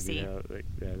 And I see.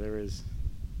 There is.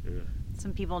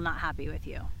 Some people not happy with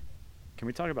you. Can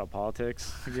we talk about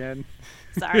politics again?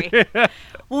 Sorry.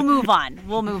 We'll move on.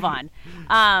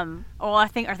 I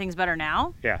think, are things better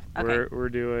now? Yeah, Okay. we're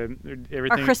doing Are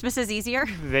everything. Christmases easier?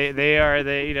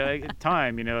 They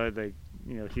time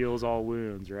heals all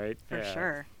wounds, right? For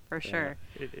sure.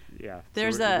 Yeah.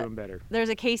 There's so we're doing better. There's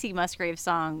a Casey Musgrave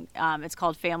song. It's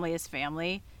called "Family is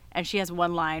Family," and she has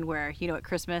one line where at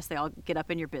Christmas they all get up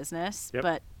in your business, Yep.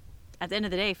 but at the end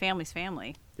of the day, family's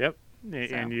family. Yep. So.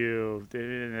 And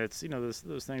it's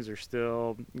those things are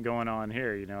still going on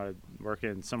here.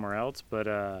 Working somewhere else, but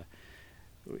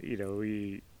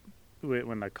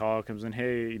when the call comes in,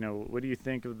 hey, what do you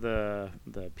think of the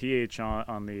pH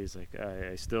on these? Like,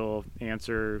 I still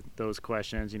answer those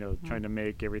questions. Trying to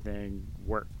make everything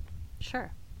work,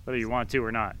 Sure. whether you want to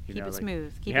or not. Keep it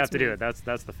smooth. You have to do it. That's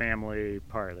the family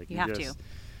part. Like You have to.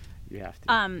 You have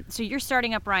to. So you're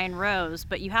starting up Ryan Rose,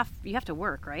 but you have to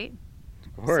work, right?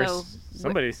 Of course, so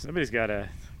somebody's gotta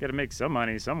make some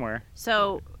money somewhere.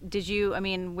 So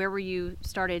where were you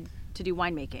started to do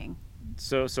winemaking?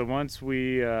 So once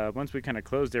we kind of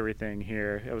closed everything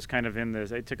here, I was kind of in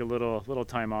this. I took a little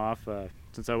time off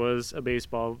since I was a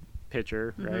baseball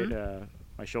pitcher, right?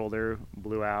 My shoulder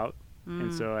blew out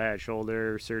and so I had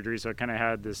shoulder surgery, so I kind of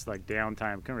had this like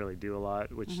downtime. Couldn't really do a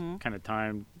lot, which kind of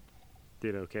time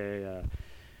did okay.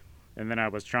 And then I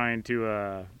was trying to,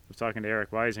 I was talking to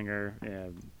Eric Weisinger,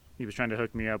 and he was trying to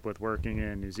hook me up with working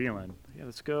in New Zealand. Yeah,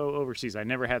 let's go overseas. I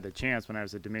never had the chance when I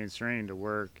was at Domain Serene to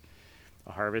work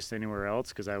a harvest anywhere else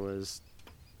because I was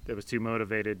too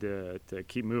motivated to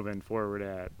keep moving forward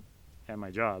at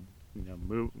my job.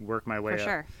 Work my way For up.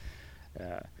 sure.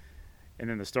 And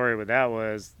then the story with that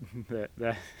was that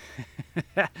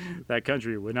that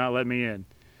country would not let me in.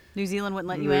 New Zealand wouldn't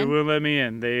let you They in? wouldn't let me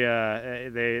in.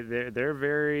 They're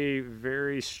very,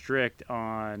 very strict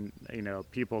on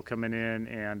people coming in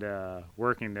and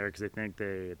working there because they think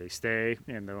they stay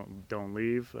and don't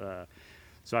leave.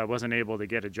 So I wasn't able to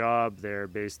get a job there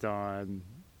based on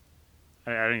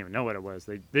I don't even know what it was.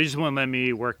 They just wouldn't let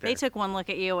me work there. They took one look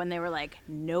at you and they were like,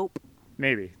 nope.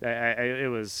 Maybe and I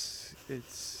was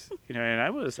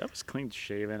clean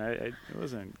shaven. It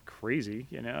wasn't crazy,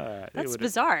 That's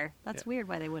bizarre. That's weird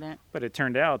why they wouldn't. But it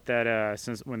turned out that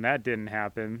since when that didn't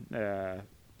happen,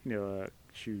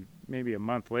 maybe a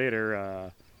month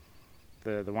later,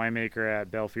 the winemaker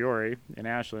at Belfiore in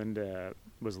Ashland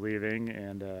was leaving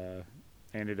and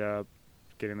ended up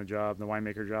getting the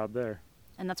winemaker job there.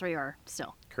 And that's where you are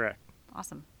still. Correct.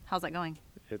 Awesome. How's that going?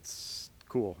 It's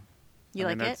cool. You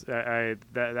like it?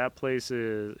 That place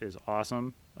is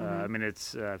awesome. I mean,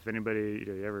 it's if anybody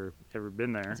you ever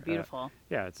been there, It's beautiful.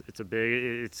 Yeah, it's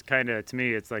kind of, to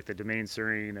me, it's like the Domain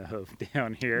Serene of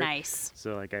down here. Nice.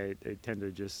 So like I tend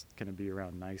to just kind of be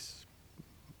around nice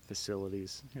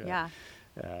facilities. Yeah.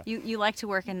 You like to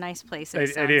work in nice places. I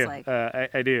sounds do. Like.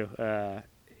 I do.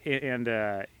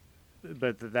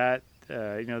 But that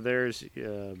there's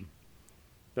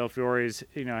Belfiore's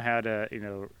had a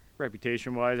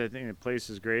reputation wise. I think the place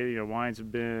is great. Wines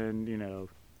have been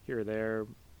here or there.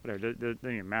 Whatever, it doesn't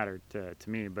even matter to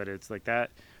me, but it's like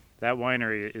that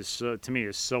winery is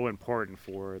so important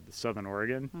for the Southern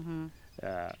Oregon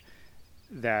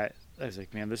that I was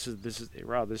like, man, this is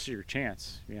Rob, this is your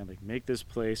chance, like make this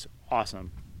place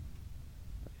awesome.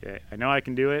 Yeah, I know I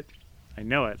can do it. I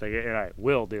know it, like, and I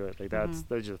will do it. Like that's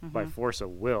just by force of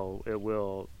will, it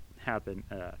will happen.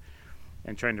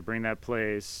 And trying to bring that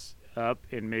place up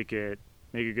and make it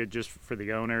good just for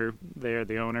the owners,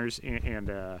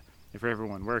 and for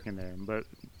everyone working there,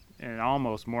 and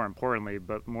almost more importantly,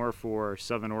 but more for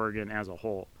Southern Oregon as a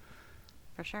whole.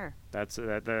 For sure. That's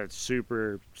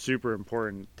super, super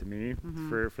important to me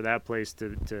for that place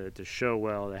to show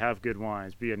well, to have good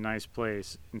wines, be a nice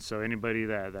place. And so anybody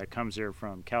that comes here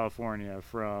from California,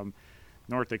 from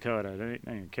North Dakota, they don't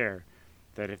even care,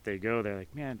 that if they go there,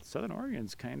 like, man, Southern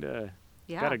Oregon's kind of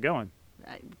got it going.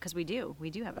 Because we do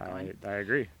have it going. I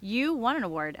agree. You won an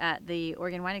award at the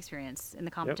Oregon Wine Experience in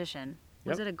the competition.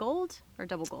 Yep. Was it a gold or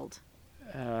double gold?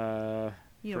 You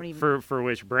don't even. For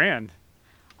which brand?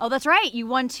 Oh, that's right. You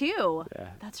won 2. Yeah.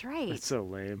 That's right. It's so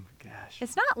lame. Gosh.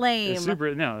 It's not lame. It's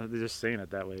super. No, just saying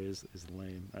it that way is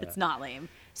lame. It's not lame.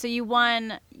 So you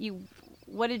won.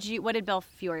 What did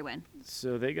Belfiore win?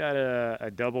 So they got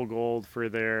a double gold for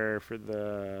the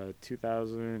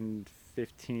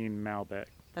 2015 Malbec.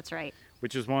 That's right.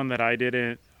 Which is one that I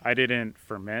didn't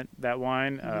ferment that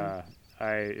wine.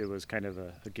 It was kind of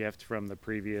a gift from the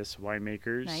previous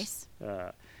winemakers. Nice.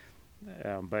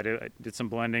 But I did some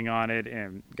blending on it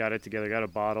and got it together, got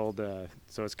it bottled.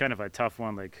 So it's kind of a tough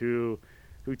one. Like who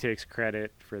takes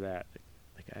credit for that?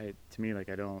 Like to me, like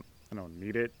I don't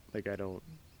need it. Like I don't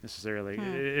necessarily.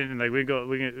 And like we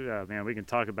can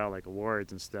talk about like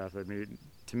awards and stuff. I mean,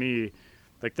 to me,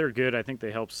 like they're good. I think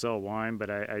they help sell wine, but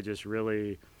I just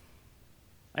really,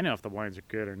 I know if the wines are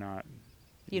good or not.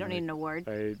 You don't need an award.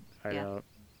 I don't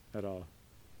at all.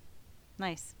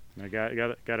 Nice. I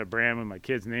got a brand with my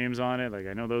kids' names on it. Like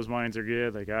I know those wines are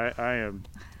good. Like I am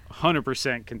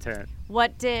 100% content.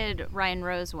 What did Ryan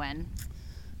Rose win?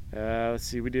 Let's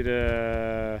see. We did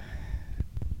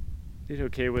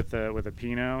okay with a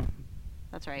Pinot.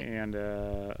 That's right. And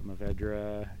a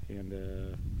Mourvedre and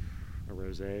a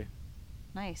Rosé.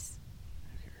 Nice.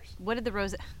 Who cares? What did the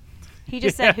Rosé? He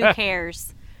just said, "Who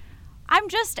cares?" I'm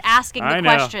just asking the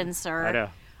question, sir. I know.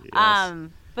 Yes.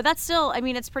 But that's still. I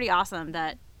mean, it's pretty awesome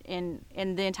that in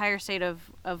the entire state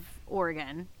of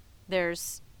Oregon,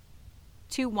 there's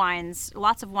 2 wines,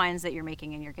 lots of wines that you're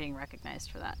making, and you're getting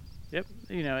recognized for that. Yep,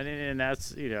 and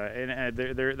that's and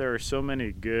there are so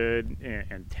many good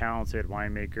and talented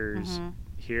winemakers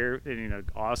here, and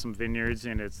awesome vineyards,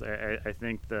 and it's I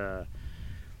think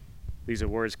these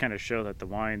awards kind of show that the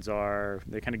wines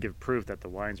they kind of give proof that the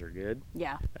wines are good.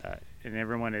 Yeah. And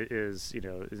everyone is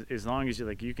as long as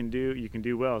you can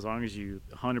do well, as long as you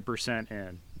 100%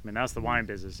 in, I mean, that's the wine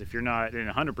business. If you're not, and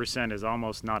 100% is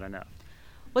almost not enough.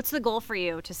 What's the goal for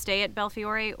you? To stay at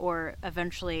Belfiore or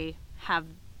eventually have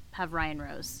Ryan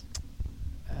Rose?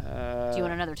 Do you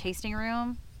want another tasting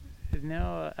room?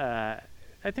 No,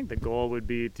 I think the goal would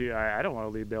be to. I don't want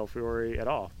to leave Belfiore at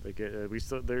all. Like we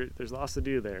still there's lots to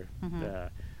do there. Mm-hmm.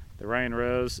 The Ryan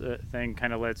Rose thing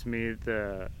kind of lets me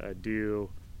do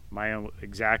my own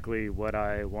exactly what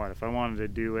I want. If I wanted to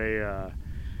do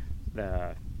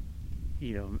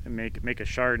make a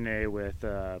Chardonnay with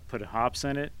put hops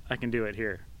in it, I can do it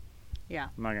here. Yeah.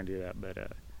 I'm not gonna do that, but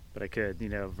I could,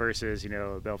 versus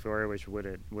Belfiore, which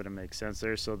wouldn't make sense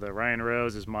there. So the Ryan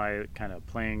Rose is my kind of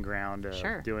playing ground of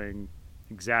Sure. doing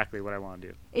exactly what I want to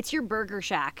do. It's your burger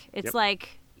shack. It's Yep.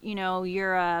 like,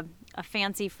 you're a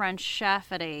fancy French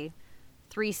chef at a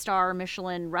 3-star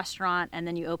Michelin restaurant, and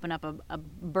then you open up a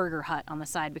burger hut on the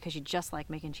side because you just like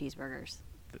making cheeseburgers.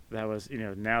 That was,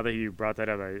 now that you brought that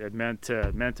up, I meant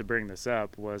to bring this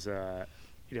up was,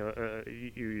 you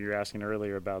were asking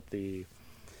earlier about the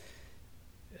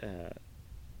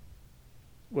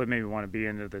what made me want to be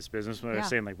into this business. When I was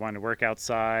saying like wanting to work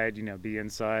outside, be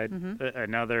inside. Mm-hmm.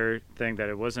 Another thing that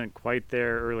it wasn't quite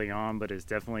there early on, but is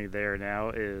definitely there now,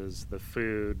 is the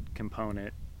food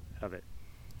component of it.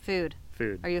 Food.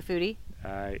 Are you a foodie?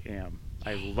 I am.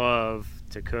 I love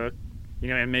to cook,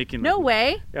 and making. No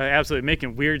way. Absolutely,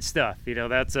 making weird stuff.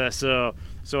 That's so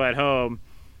at home.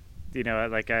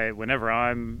 Whenever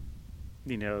I'm,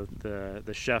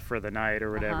 the chef for the night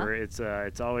or whatever,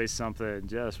 it's always something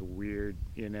just weird.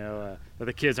 That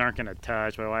the kids aren't gonna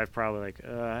touch. My wife probably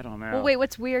I don't know. Well, wait,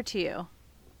 what's weird to you?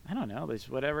 I don't know. There's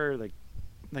whatever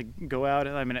go out.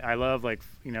 I mean, I love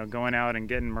going out and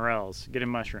getting morels, getting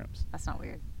mushrooms. That's not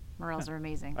weird. Morels are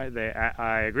amazing.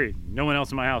 I agree. No one else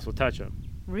in my house will touch them.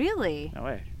 Really? No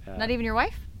way. Not even your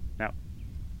wife? No.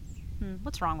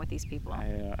 What's wrong with these people?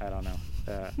 I don't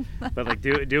know. But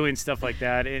doing stuff like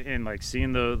that and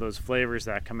seeing those flavors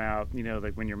that come out,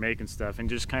 when you're making stuff, and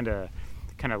just kind of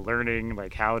learning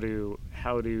how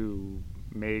to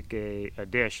make a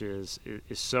dish is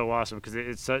so awesome, because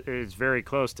it's very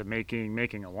close to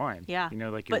making a wine. Yeah.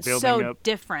 You're but building so up.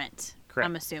 different. Correct.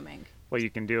 I'm assuming. Well, you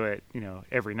can do it,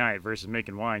 every night, versus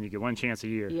making wine. You get one chance a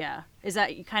year. Yeah. Is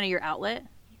that kind of your outlet?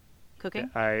 Cooking?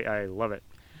 I love it.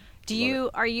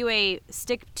 Are you a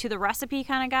stick to the recipe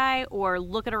kind of guy, or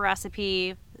look at a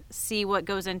recipe, see what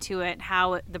goes into it,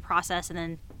 the process, and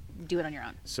then do it on your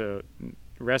own? So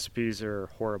recipes are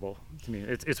horrible to me.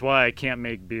 It's why I can't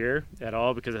make beer at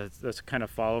all, because that's kind of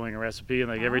following a recipe.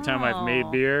 And every time I've made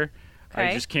beer,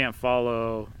 I just can't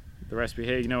follow the recipe.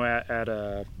 Hey,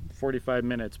 at 45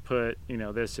 minutes, put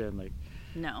this in.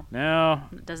 No,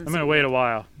 it doesn't. I'm gonna wait a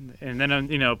while, and then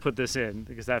I'm put this in,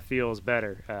 because that feels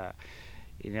better.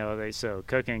 So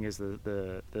cooking is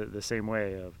the same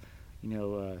way of,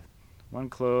 1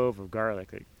 clove of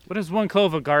garlic. What does 1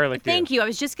 clove of garlic do? Thank you. I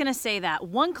was just gonna say that.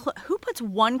 Who puts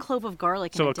 1 clove of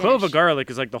garlic in a dish? So a clove of garlic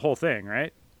is the whole thing,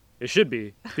 right? It should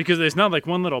be, because it's not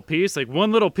one little piece.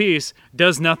 One little piece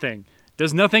does nothing.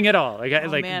 Does nothing at all.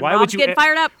 Man, why Rob's would you getting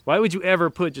fired up? Why would you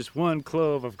ever put just 1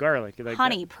 clove of garlic?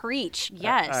 Honey, preach.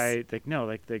 Yes.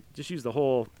 Just use the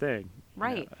whole thing.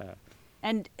 Right.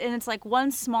 And it's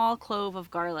 1 small clove of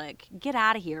garlic. Get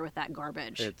out of here with that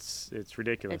garbage. It's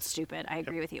ridiculous. It's stupid. I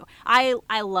agree with you.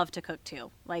 I love to cook too.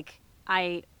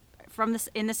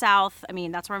 In the South, I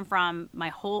mean, that's where I'm from.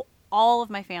 All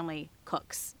of my family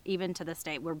cooks, even to this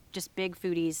day. We're just big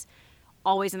foodies,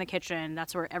 always in the kitchen.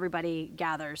 That's where everybody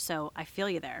gathers. So I feel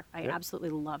you there. I absolutely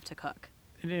love to cook.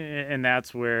 And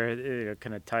that's where it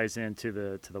kind of ties into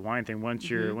the wine thing. Once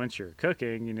you're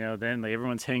cooking, then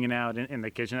everyone's hanging out in the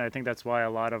kitchen. I think that's why a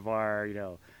lot of our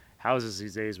houses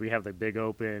these days, we have big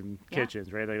open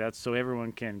kitchens, right? That's so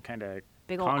everyone can kind of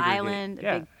big old island,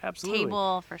 big absolutely.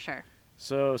 Table for sure.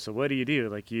 So what do you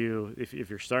do? If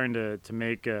you're starting to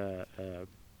make a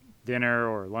dinner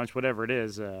or lunch, whatever it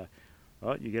is,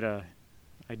 you get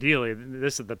ideally,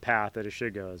 this is the path that it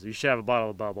should go. You should have a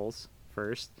bottle of bubbles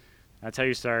first. That's how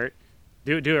you start.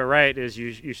 Do it right. Is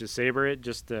you should saber it.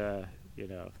 Just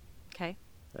Okay.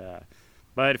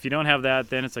 But if you don't have that,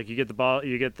 then it's you get the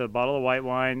bottle of white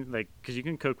wine, because you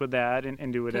can cook with that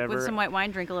and do whatever. Cook with some white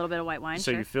wine. Drink a little bit of white wine.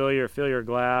 So sure. you fill your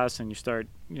glass and you start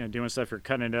doing stuff. You're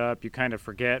cutting it up. You kind of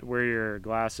forget where your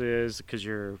glass is because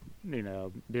you're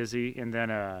busy, and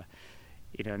then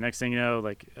next thing you know,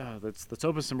 let's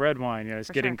open some red wine. It's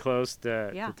For getting sure. close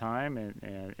to time,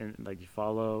 and you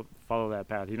follow that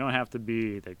path. You don't have to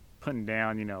be putting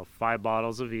down 5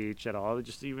 bottles of each at all.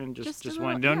 Just a one.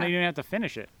 little, You don't have to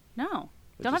finish it. No.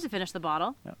 Don't have to finish the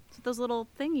bottle. Yep. That's what those little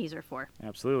thingies are for.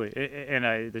 Absolutely. And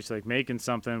I just like making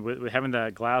something with having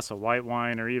that glass of white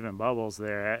wine or even bubbles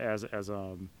there as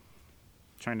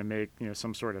trying to make,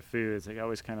 some sort of food. It's like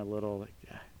always kind of little, like,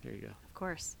 yeah, there you go. Of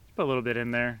course. Put a little bit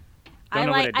in there. I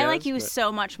like you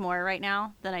so much more right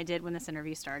now than I did when this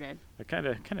interview started. I kind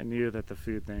of knew that the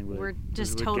food thing would. We're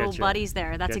just would total get buddies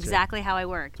there. That's exactly how I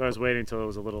work. So I was waiting until it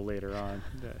was a little later on.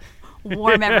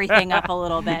 Warm everything up a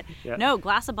little bit. Yeah. No,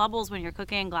 glass of bubbles when you're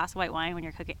cooking, glass of white wine when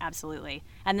you're cooking, absolutely.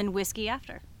 And then whiskey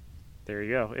after. There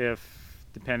you go.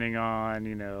 Depending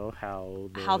on, how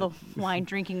the wine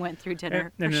drinking went through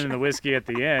dinner. And then the whiskey at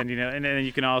the end, and then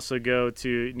you can also go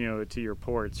to, to your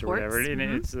ports or whatever. And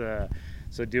it's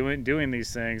so doing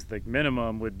these things, like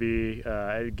minimum would be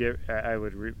I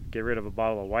would get rid of a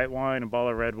bottle of white wine, a bottle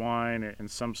of red wine, and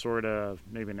some sort of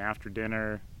maybe an after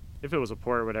dinner, if it was a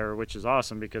port or whatever, which is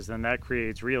awesome because then that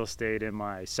creates real estate in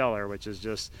my cellar, which is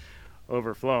just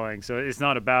overflowing. So it's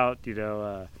not about,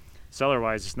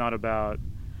 cellar-wise, it's not about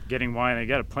getting wine. I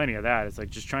got plenty of that. It's like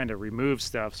just trying to remove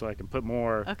stuff so I can put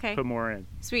more in.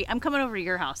 Sweet. I'm coming over to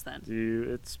your house then.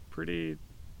 It's pretty,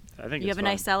 I think you have a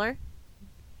nice cellar?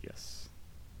 Yes.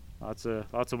 Lots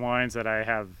of wines that I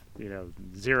have,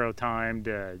 zero time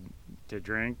to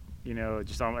drink, I'm not going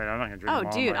to drink them all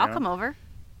on dude, my I'll own. come over.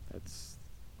 That's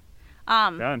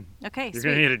done. Okay, You're sweet.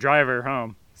 going to need a driver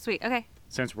home. Sweet, okay.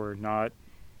 Since we're not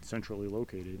centrally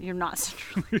located. You're not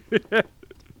centrally.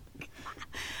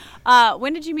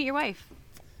 When did you meet your wife?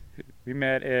 We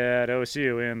met at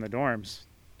OSU in the dorms,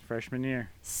 freshman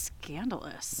year.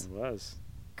 Scandalous. It was.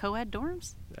 Co-ed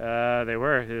dorms? They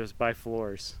were. It was by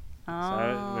floors. Oh. So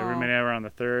my roommate and I were on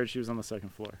the third. She was on the second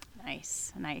floor.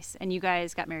 Nice. And you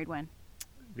guys got married when?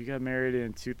 We got married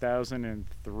in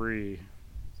 2003.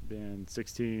 It's been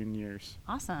 16 years.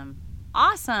 Awesome.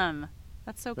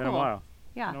 That's so cool. Been a while.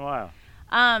 Yeah. Been a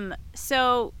while.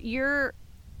 So you're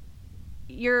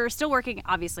still working,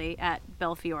 obviously, at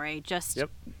Belfiore, just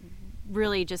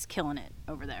really just killing it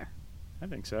over there. I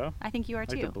think so. I think you are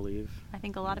too. I like to believe. I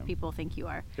think a lot of people think you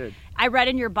are. Good. I read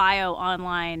in your bio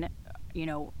online,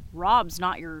 Rob's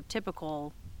not your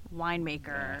typical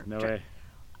winemaker. Yeah, no way.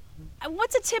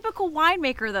 What's a typical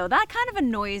winemaker, though? That kind of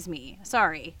annoys me.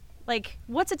 Sorry. Like,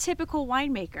 what's a typical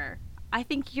winemaker? I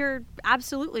think you're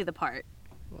absolutely the part.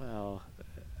 Well,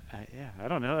 I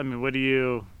don't know. I mean, what do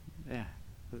you... Yeah,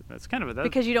 that's kind of a...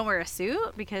 Because you don't wear a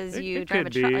suit? Because you drive a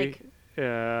truck? Like,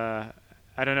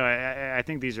 I don't know. I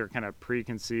think these are kind of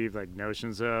preconceived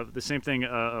notions of the same thing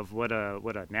of what a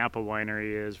Napa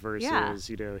winery is versus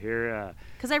here.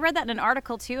 Because I read that in an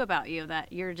article too about you that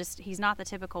he's not the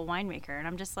typical winemaker, and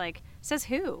I'm just like, says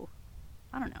who?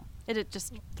 I don't know. It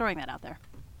just throwing that out there.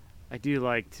 I do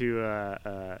like to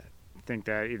think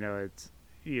that it's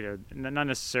not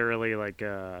necessarily like.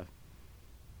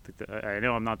 I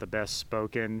know I'm not the best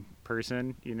spoken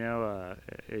person,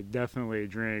 I definitely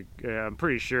drink, I'm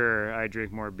pretty sure I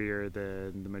drink more beer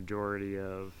than the majority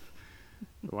of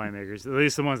the winemakers, at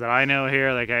least the ones that I know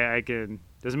here. Like I can,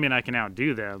 doesn't mean I can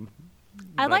outdo them.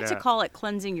 I like to call it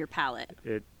cleansing your palate.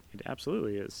 It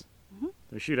absolutely is.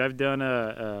 Mm-hmm. Shoot, I've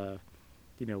done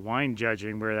wine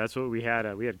judging where that's what we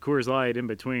had. We had Coors Light in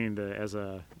between as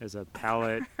a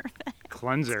palate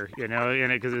cleanser,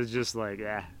 because it's just like,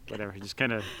 whatever. It just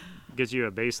kind of gets you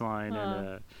a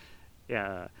baseline.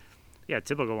 And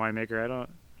typical winemaker. I don't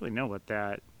really know what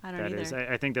that is.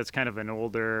 I think that's kind of an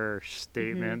older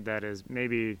statement that is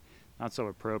maybe not so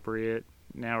appropriate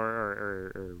now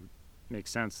or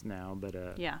makes sense now.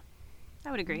 But yeah,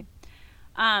 I would agree.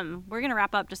 We're gonna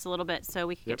wrap up just a little bit so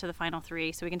we can get to the final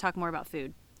three, so we can talk more about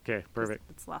food. Okay, perfect.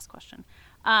 That's the last question.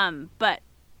 But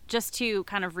just to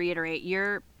kind of reiterate,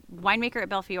 you're winemaker at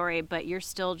Belfiore, but you're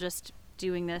still just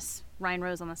doing this Ryan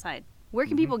Rose on the side. Where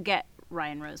can people get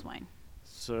Ryan Rose wine?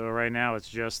 So right now it's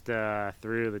just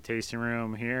through the tasting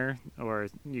room here, or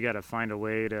you got to find a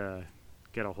way to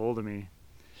get a hold of me.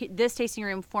 This tasting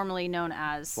room, formerly known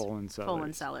as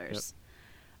Folan Cellars.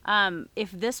 Yep.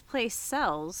 If this place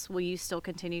sells, will you still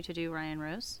continue to do Ryan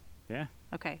Rose? Yeah.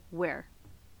 Okay. Where?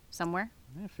 Somewhere?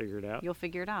 Yeah, figure it out. You'll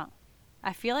figure it out.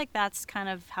 I feel like that's kind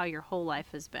of how your whole life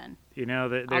has been.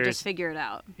 I'll just figure it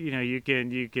out. You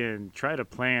can try to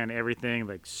plan everything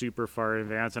super far in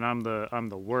advance, and I'm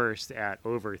the worst at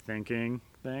overthinking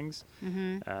things.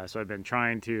 Mm-hmm. So I've been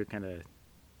trying to kind of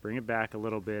bring it back a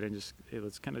little bit and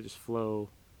let's kind of just flow,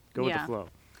 go with the flow.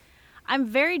 I'm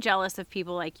very jealous of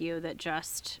people like you that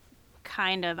just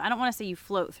kind of, I don't want to say you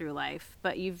float through life,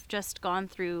 but you've just gone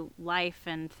through life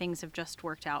and things have just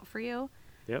worked out for you.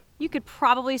 Yep. You could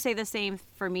probably say the same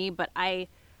for me, but I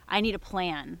need a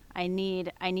plan. I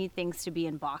need things to be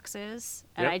in boxes,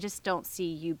 and I just don't see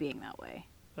you being that way.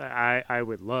 I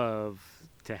would love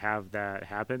to have that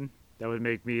happen. That would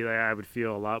make me, like, I would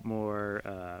feel a lot more,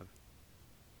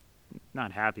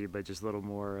 not happy, but just a little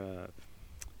more,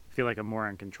 feel like I'm more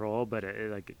in control. But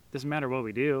it doesn't matter what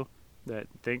we do. That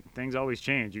things always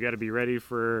change. You got to be ready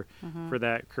for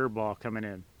that curveball coming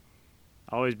in.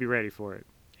 Always be ready for it.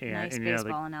 And, Nice and,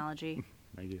 baseball analogy.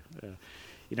 Thank you.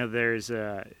 There's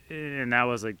and that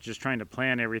was like just trying to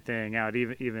plan everything out,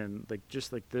 even like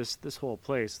just like this whole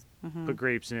place, put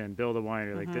grapes in, build a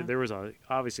winery. Like there was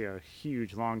obviously a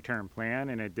huge long-term plan,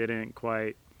 and it didn't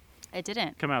quite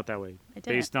come out that way. It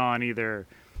didn't. Based on either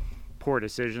poor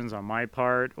decisions on my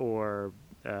part or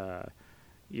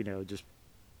just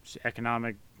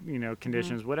economic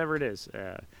conditions, whatever it is.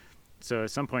 So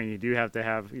at some point you do have to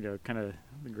have kind of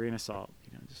a grain of salt.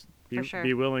 Just For sure.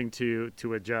 be willing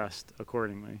to adjust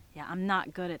accordingly. Yeah, I'm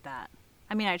not good at that.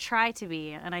 I mean, I try to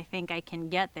be, and I think I can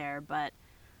get there, but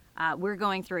we're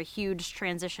going through a huge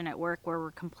transition at work where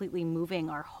we're completely moving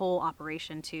our whole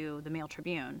operation to the Mail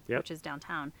Tribune, which is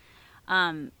downtown.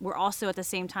 We're also at the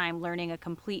same time learning a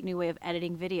complete new way of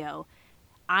editing video.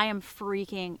 I am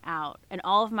freaking out. And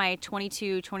all of my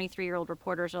 22, 23-year-old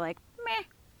reporters are like, meh.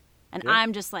 And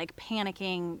I'm just like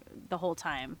panicking the whole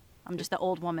time. I'm just the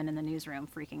old woman in the newsroom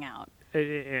freaking out.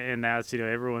 And that's,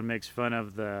 everyone makes fun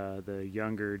of the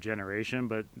younger generation,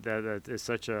 but that is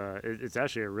it's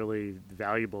actually a really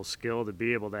valuable skill to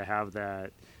be able to have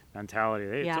that mentality.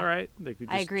 Hey, it's all right. Like,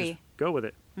 I agree. Just go with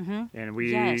it. And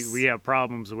we have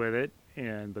problems with it,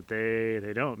 but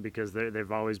they don't, because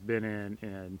they've always been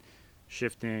in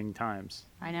shifting times.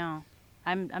 I know.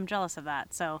 I'm jealous of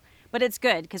that. So, but it's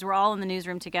good because we're all in the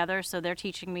newsroom together. So they're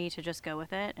teaching me to just go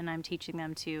with it, and I'm teaching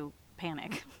them to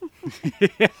panic.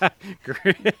 Yeah,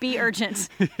 great. Be urgent.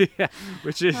 Yeah,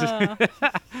 which is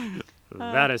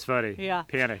that is funny. Yeah,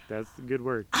 panic. That's a good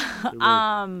word. Good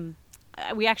word.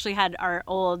 We actually had our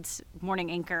old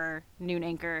morning anchor, noon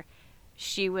anchor.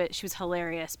 She was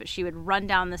hilarious, but she would run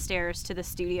down the stairs to the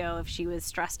studio if she was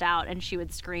stressed out, and she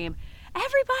would scream,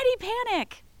 "Everybody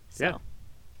panic!" So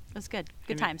it was good.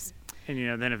 Good times.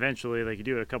 And then eventually, like, you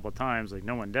do it a couple of times, like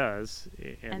no one does,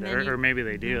 or maybe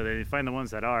they do. Then you find the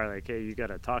ones that are like, hey, you got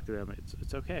to talk to them.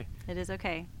 It's okay. It is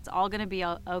okay. It's all gonna be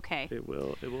okay. It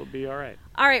will be all right.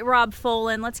 All right, Rob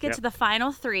Folan. Let's get to the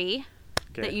final three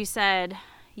that you said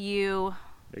you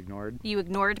ignored. You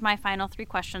ignored my final three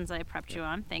questions that I prepped you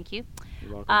on. Thank you.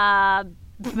 You're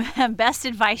welcome. Best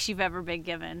advice you've ever been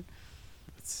given.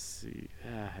 Let's see.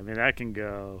 I mean, that can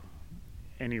go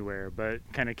anywhere, but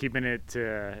kind of keeping it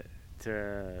to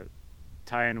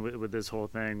tie in with this whole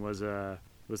thing was the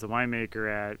winemaker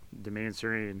at Domaine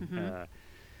Serene.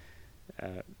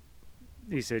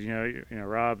 He said,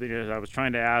 Rob, I was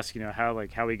trying to ask,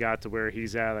 how he got to where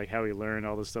he's at, like how he learned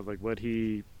all this stuff, like what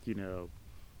he,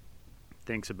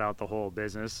 thinks about the whole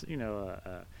business.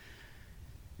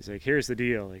 He's like, here's the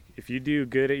deal. Like, if you do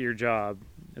good at your job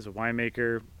as a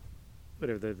winemaker,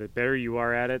 whatever, the better you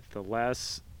are at it, the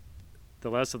less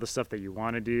of the stuff that you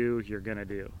want to do, you're going to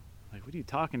do. Like, what are you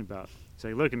talking about? He's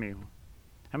like, look at me.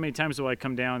 How many times do I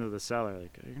come down to the cellar?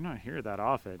 Like, you're not here that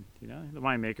often, the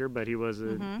winemaker, but he was,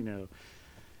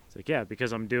 it's like, yeah,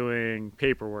 because I'm doing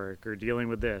paperwork or dealing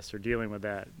with this or dealing with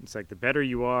that. It's like the better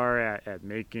you are at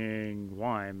making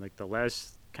wine, like the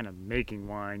less kind of making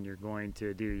wine you're going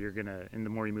to do. And the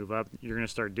more you move up, you're going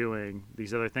to start doing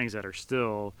these other things that are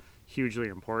still hugely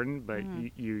important, but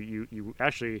you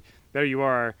actually, better you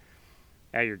are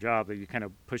at your job, that you kind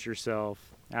of push yourself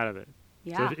out of it.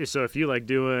 Yeah. So if you like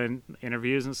doing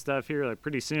interviews and stuff here, like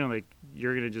pretty soon, like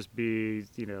you're gonna just be,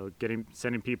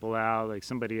 sending people out. Like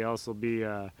somebody else will be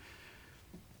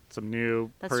some new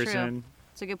person. That's true.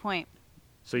 That's a good point.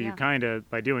 So you kind of,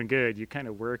 by doing good, you kind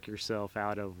of work yourself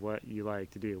out of what you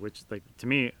like to do, which, like, to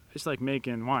me, it's like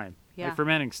making wine, like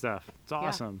fermenting stuff. It's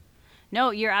awesome.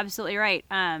 No, you're absolutely right.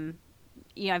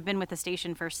 I've been with the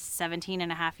station for 17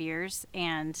 and a half years,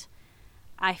 and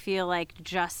I feel like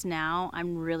just now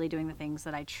I'm really doing the things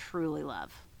that I truly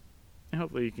love. And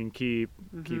hopefully you can keep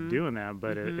doing that,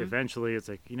 but eventually it's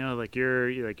like, like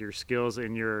your skills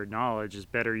and your knowledge is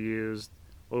better used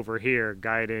over here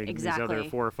guiding these other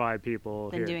 4 or 5 people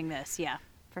than here. Doing this. Yeah,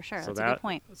 for sure. So that's a good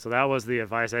point. So that was the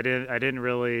advice. I didn't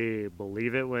really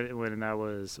believe it when that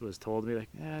was told to me,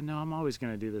 like, no, I'm always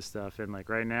going to do this stuff. And like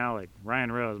right now, like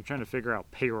Ryan Rose, I'm trying to figure out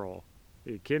payroll.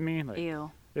 Are you kidding me? Like,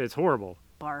 ew. It's horrible.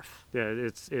 Barf. Yeah,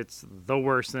 it's the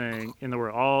worst thing in the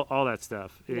world. All that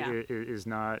stuff is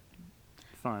not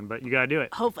fun, but you got to do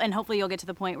it. Hopefully you'll get to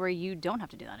the point where you don't have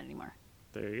to do that anymore.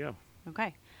 There you go.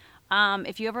 Okay.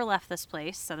 If you ever left this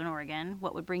place, Southern Oregon,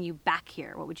 what would bring you back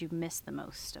here? What would you miss the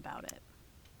most about it?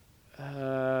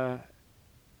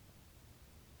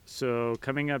 So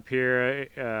coming up here,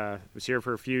 I was here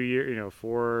for a few years,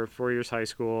 four years high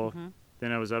school. Mm-hmm.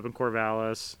 Then I was up in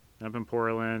Corvallis, up in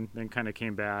Portland, then kind of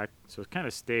came back. So it kind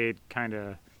of stayed kind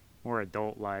of more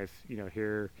adult life,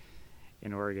 here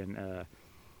in Oregon.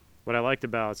 What I liked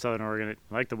about Southern Oregon,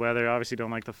 I like the weather. Obviously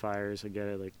don't like the fires. I get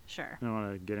it. Like, Sure. I don't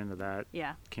want to get into that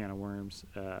Yeah. can of worms.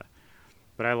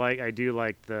 But I do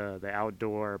like the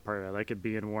outdoor part. I like it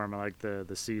being warm. I like the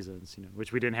seasons,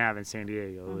 which we didn't have in San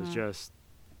Diego. It was Mhm. just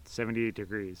 78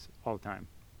 degrees all the time.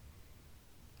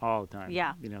 All the time.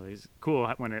 Yeah. It's cool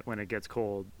when it gets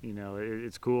cold.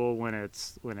 It's cool when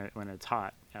it's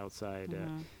hot outside.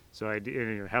 Mhm. So I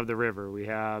do, have the river. We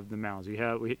have the mountains. You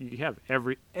have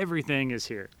everything is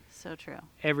here. So true.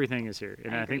 Everything is here,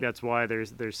 and I I think agree. that's why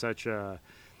there's such a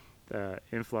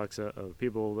influx of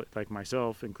people like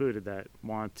myself included that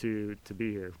want to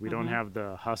be here. We don't Mhm. have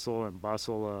the hustle and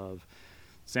bustle of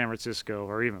San Francisco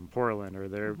or even Portland or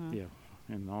their Mhm.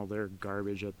 and all their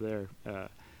garbage up there.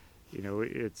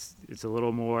 It's a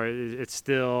little more. It's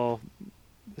still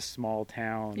a small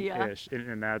town ish,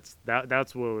 and that's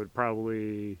what would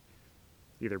probably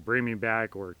either bring me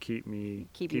back or keep you me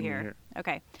here.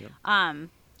 Okay. Yep.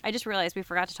 I just realized we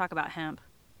forgot to talk about hemp.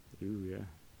 Ooh, yeah.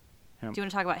 Do you want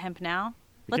to talk about hemp now?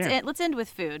 We can. Let's end with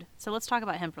food. So let's talk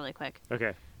about hemp really quick.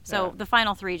 Okay. So the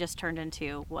final three just turned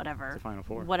into whatever. The final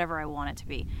four. Whatever I want it to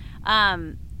be.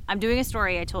 I'm doing a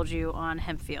story I told you on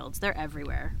hemp fields. They're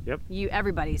everywhere. Yep.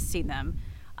 Everybody's seen them.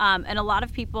 And a lot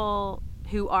of people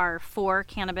who are for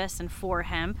cannabis and for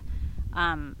hemp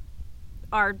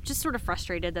are just sort of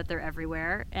frustrated that they're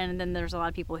everywhere. And then there's a lot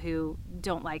of people who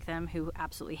don't like them, who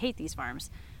absolutely hate these farms.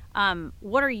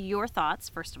 What are your thoughts,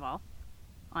 first of all,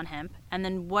 on hemp? And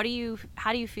then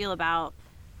how do you feel about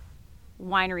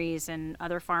wineries and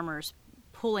other farmers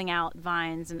pulling out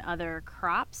vines and other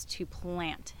crops to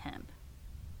plant hemp?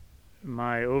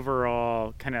 My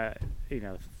overall kind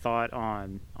of thought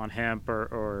on hemp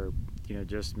or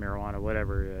just marijuana,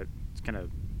 whatever, it's kind of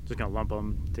just gonna lump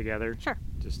them together. Sure.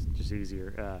 Just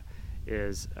easier.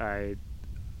 Is I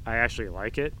actually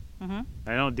like it. Mm-hmm.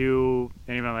 I don't do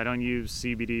any of them. I don't use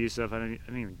CBD stuff. I don't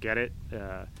even get it.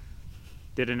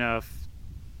 Did enough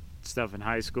stuff in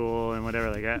high school and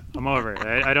whatever. Like I'm over it.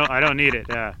 I don't need it.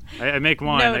 I make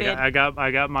wine. Noted. I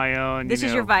got my own. This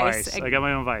is your vice. I got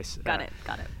my own vice. Got it.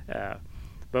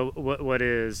 But what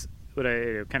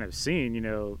I kind of seen,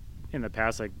 in the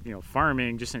past, like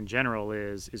farming just in general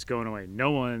is going away.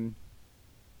 No one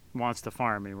wants to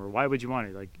farm anymore. Why would you want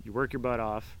it? Like you work your butt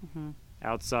off Mm-hmm.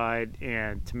 outside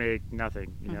and to make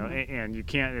nothing, Mhm. and you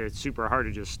can't. It's super hard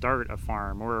to just start a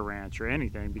farm or a ranch or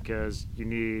anything because you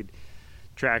need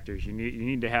tractors. You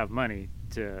need to have money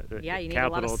to Yeah, you need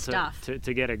capital a lot of stuff.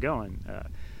 to get it going.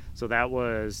 So that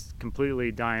was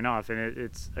completely dying off, and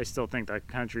I still think the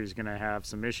country is going to have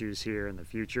some issues here in the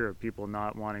future of people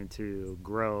not wanting to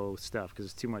grow stuff because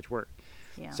it's too much work.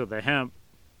 Yeah. So the hemp,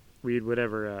 weed,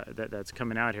 whatever that's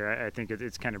coming out here, I think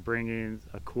it's kind of bringing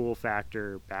a cool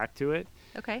factor back to it.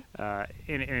 Okay.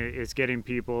 And it's getting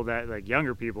people that like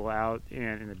younger people out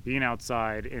and being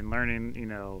outside and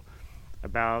learning,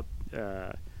 about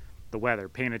the weather,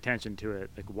 paying attention to it,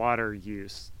 like water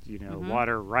use, Mhm.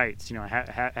 water rights,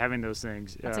 having those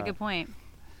things. That's a good point.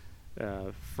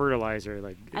 Fertilizer,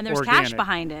 like And there's organic. cash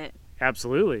behind it,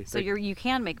 Absolutely. so you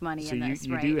can make money So in this,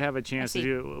 you right? do have a chance I to see.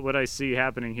 do what I see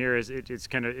happening here is it's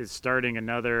starting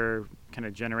another kind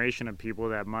of generation of people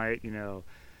that might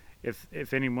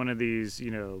if any one of these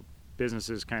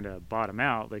businesses kind of bottom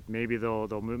out, like maybe they'll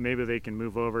move, maybe they can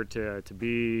move over to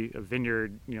be a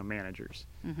vineyard managers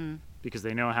Mm-hmm. because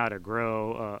they know how to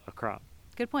grow a crop.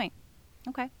 Good point.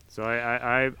 Okay. So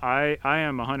I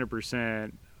am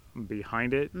 100%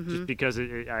 behind it Mhm. just because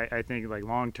I think like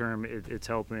long term it's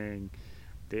helping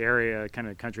the area, kind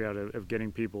of country out of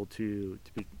getting people to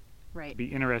Right. be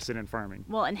interested in farming.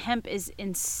 Well, and hemp is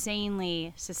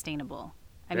insanely sustainable.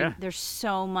 I Yeah. mean, there's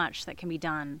so much that can be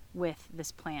done with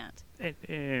this plant.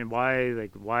 And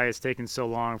why it's taken so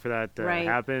long for that to Right.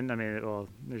 happen? I mean, well,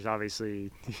 there's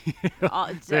obviously All,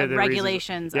 the reasons-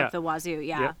 regulations yeah. of the wazoo.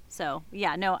 Yeah. Yep. So,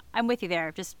 yeah, no, I'm with you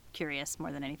there. Just curious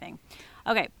more than anything.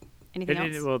 Okay. Anything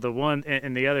else? well, the one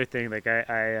and the other thing, like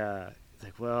there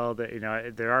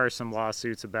are some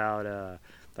lawsuits about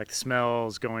like the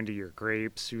smells going to your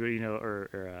grapes,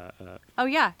 Oh,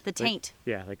 yeah. The taint.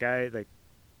 yeah,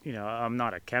 I'm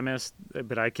not a chemist,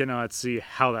 but I cannot see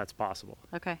how that's possible.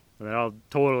 Okay. I mean, I'll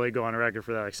totally go on record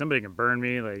for that. Like somebody can burn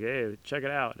me, like, hey, check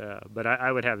it out. But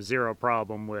I would have zero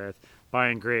problem with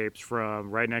buying grapes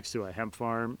from right next to a hemp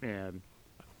farm, and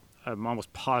I'm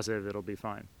almost positive it'll be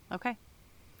fine. Okay.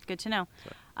 Good to know.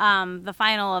 The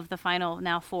final of the final,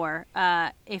 now 4.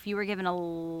 If you were given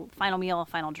a final meal, a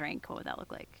final drink, what would that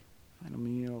look like? Final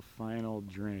meal, final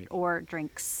drink. Or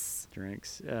drinks.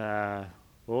 Drinks.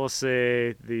 We'll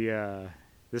say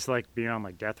this like being on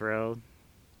like death row.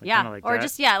 Like, yeah, like or that.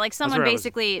 just, like someone where I was-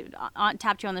 basically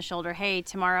tapped you on the shoulder. Hey,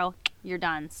 tomorrow you're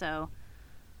done. So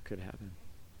Could happen.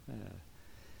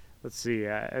 Let's see.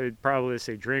 I would probably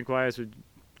say drink-wise would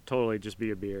totally just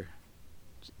be a beer.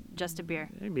 just a beer.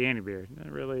 It could be any beer. It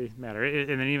doesn't really matter.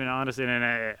 And then even honestly,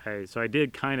 and so I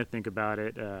did kind of think about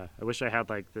it. I wish I had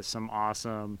like some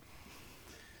awesome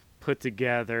put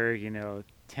together,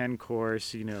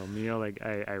 10-course, meal. Like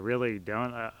I really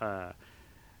don't.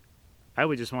 I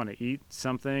would just want to eat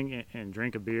something and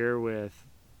drink a beer with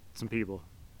some people,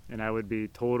 and I would be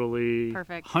totally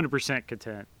Perfect. 100%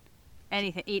 content.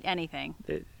 Eat anything.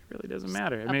 It really doesn't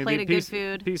matter. a plate of good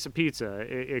food. Piece of pizza.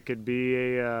 It could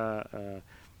be a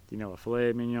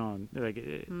filet mignon. Like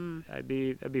I'd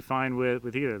be fine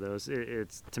with either of those.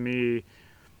 It's to me,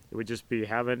 it would just be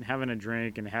having a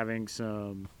drink and having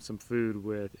some food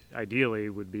with. Ideally,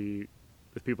 would be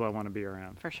with people I want to be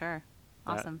around. For sure.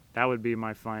 Awesome. That would be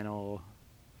my final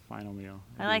meal.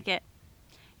 I like it.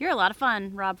 You're a lot of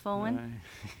fun, Rob Folan.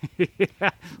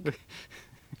 Yeah.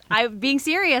 I'm being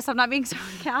serious. I'm not being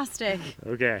sarcastic.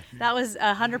 Okay. That was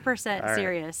 100% right.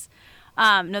 serious.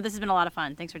 No, this has been a lot of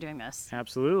fun. Thanks for doing this.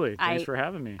 Absolutely. Thanks for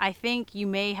having me. I think you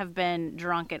may have been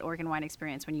drunk at Oregon Wine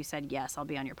Experience when you said, yes, I'll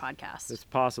be on your podcast. It's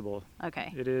possible.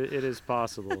 Okay. It is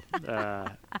possible.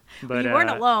 But you weren't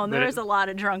alone. There was a a lot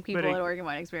of drunk people it- at Oregon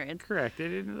Wine Experience. Correct.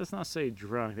 Let's not say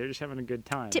drunk. They're just having a good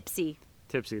time. Tipsy.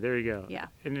 Tipsy. There you go. Yeah.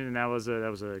 And that was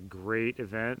a great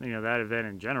event. That event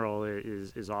in general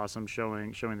is awesome,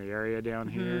 showing the area down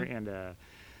here and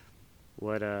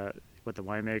what the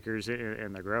winemakers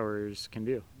and the growers can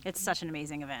do. It's such an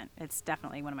amazing event. It's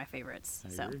definitely one of my favorites. I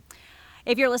So, agree.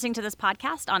 if you're listening to this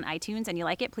podcast on iTunes and you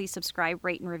like it, please subscribe,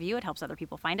 rate, and review. It helps other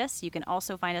people find us. You can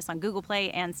also find us on Google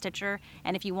Play and Stitcher.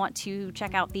 And if you want to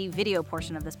check out the video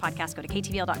portion of this podcast, go to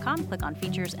ktvl.com, click on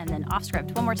features, and then off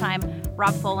script. One more time,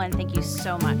 Rob Folan, thank you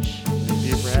so much. Thank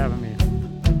you for having me.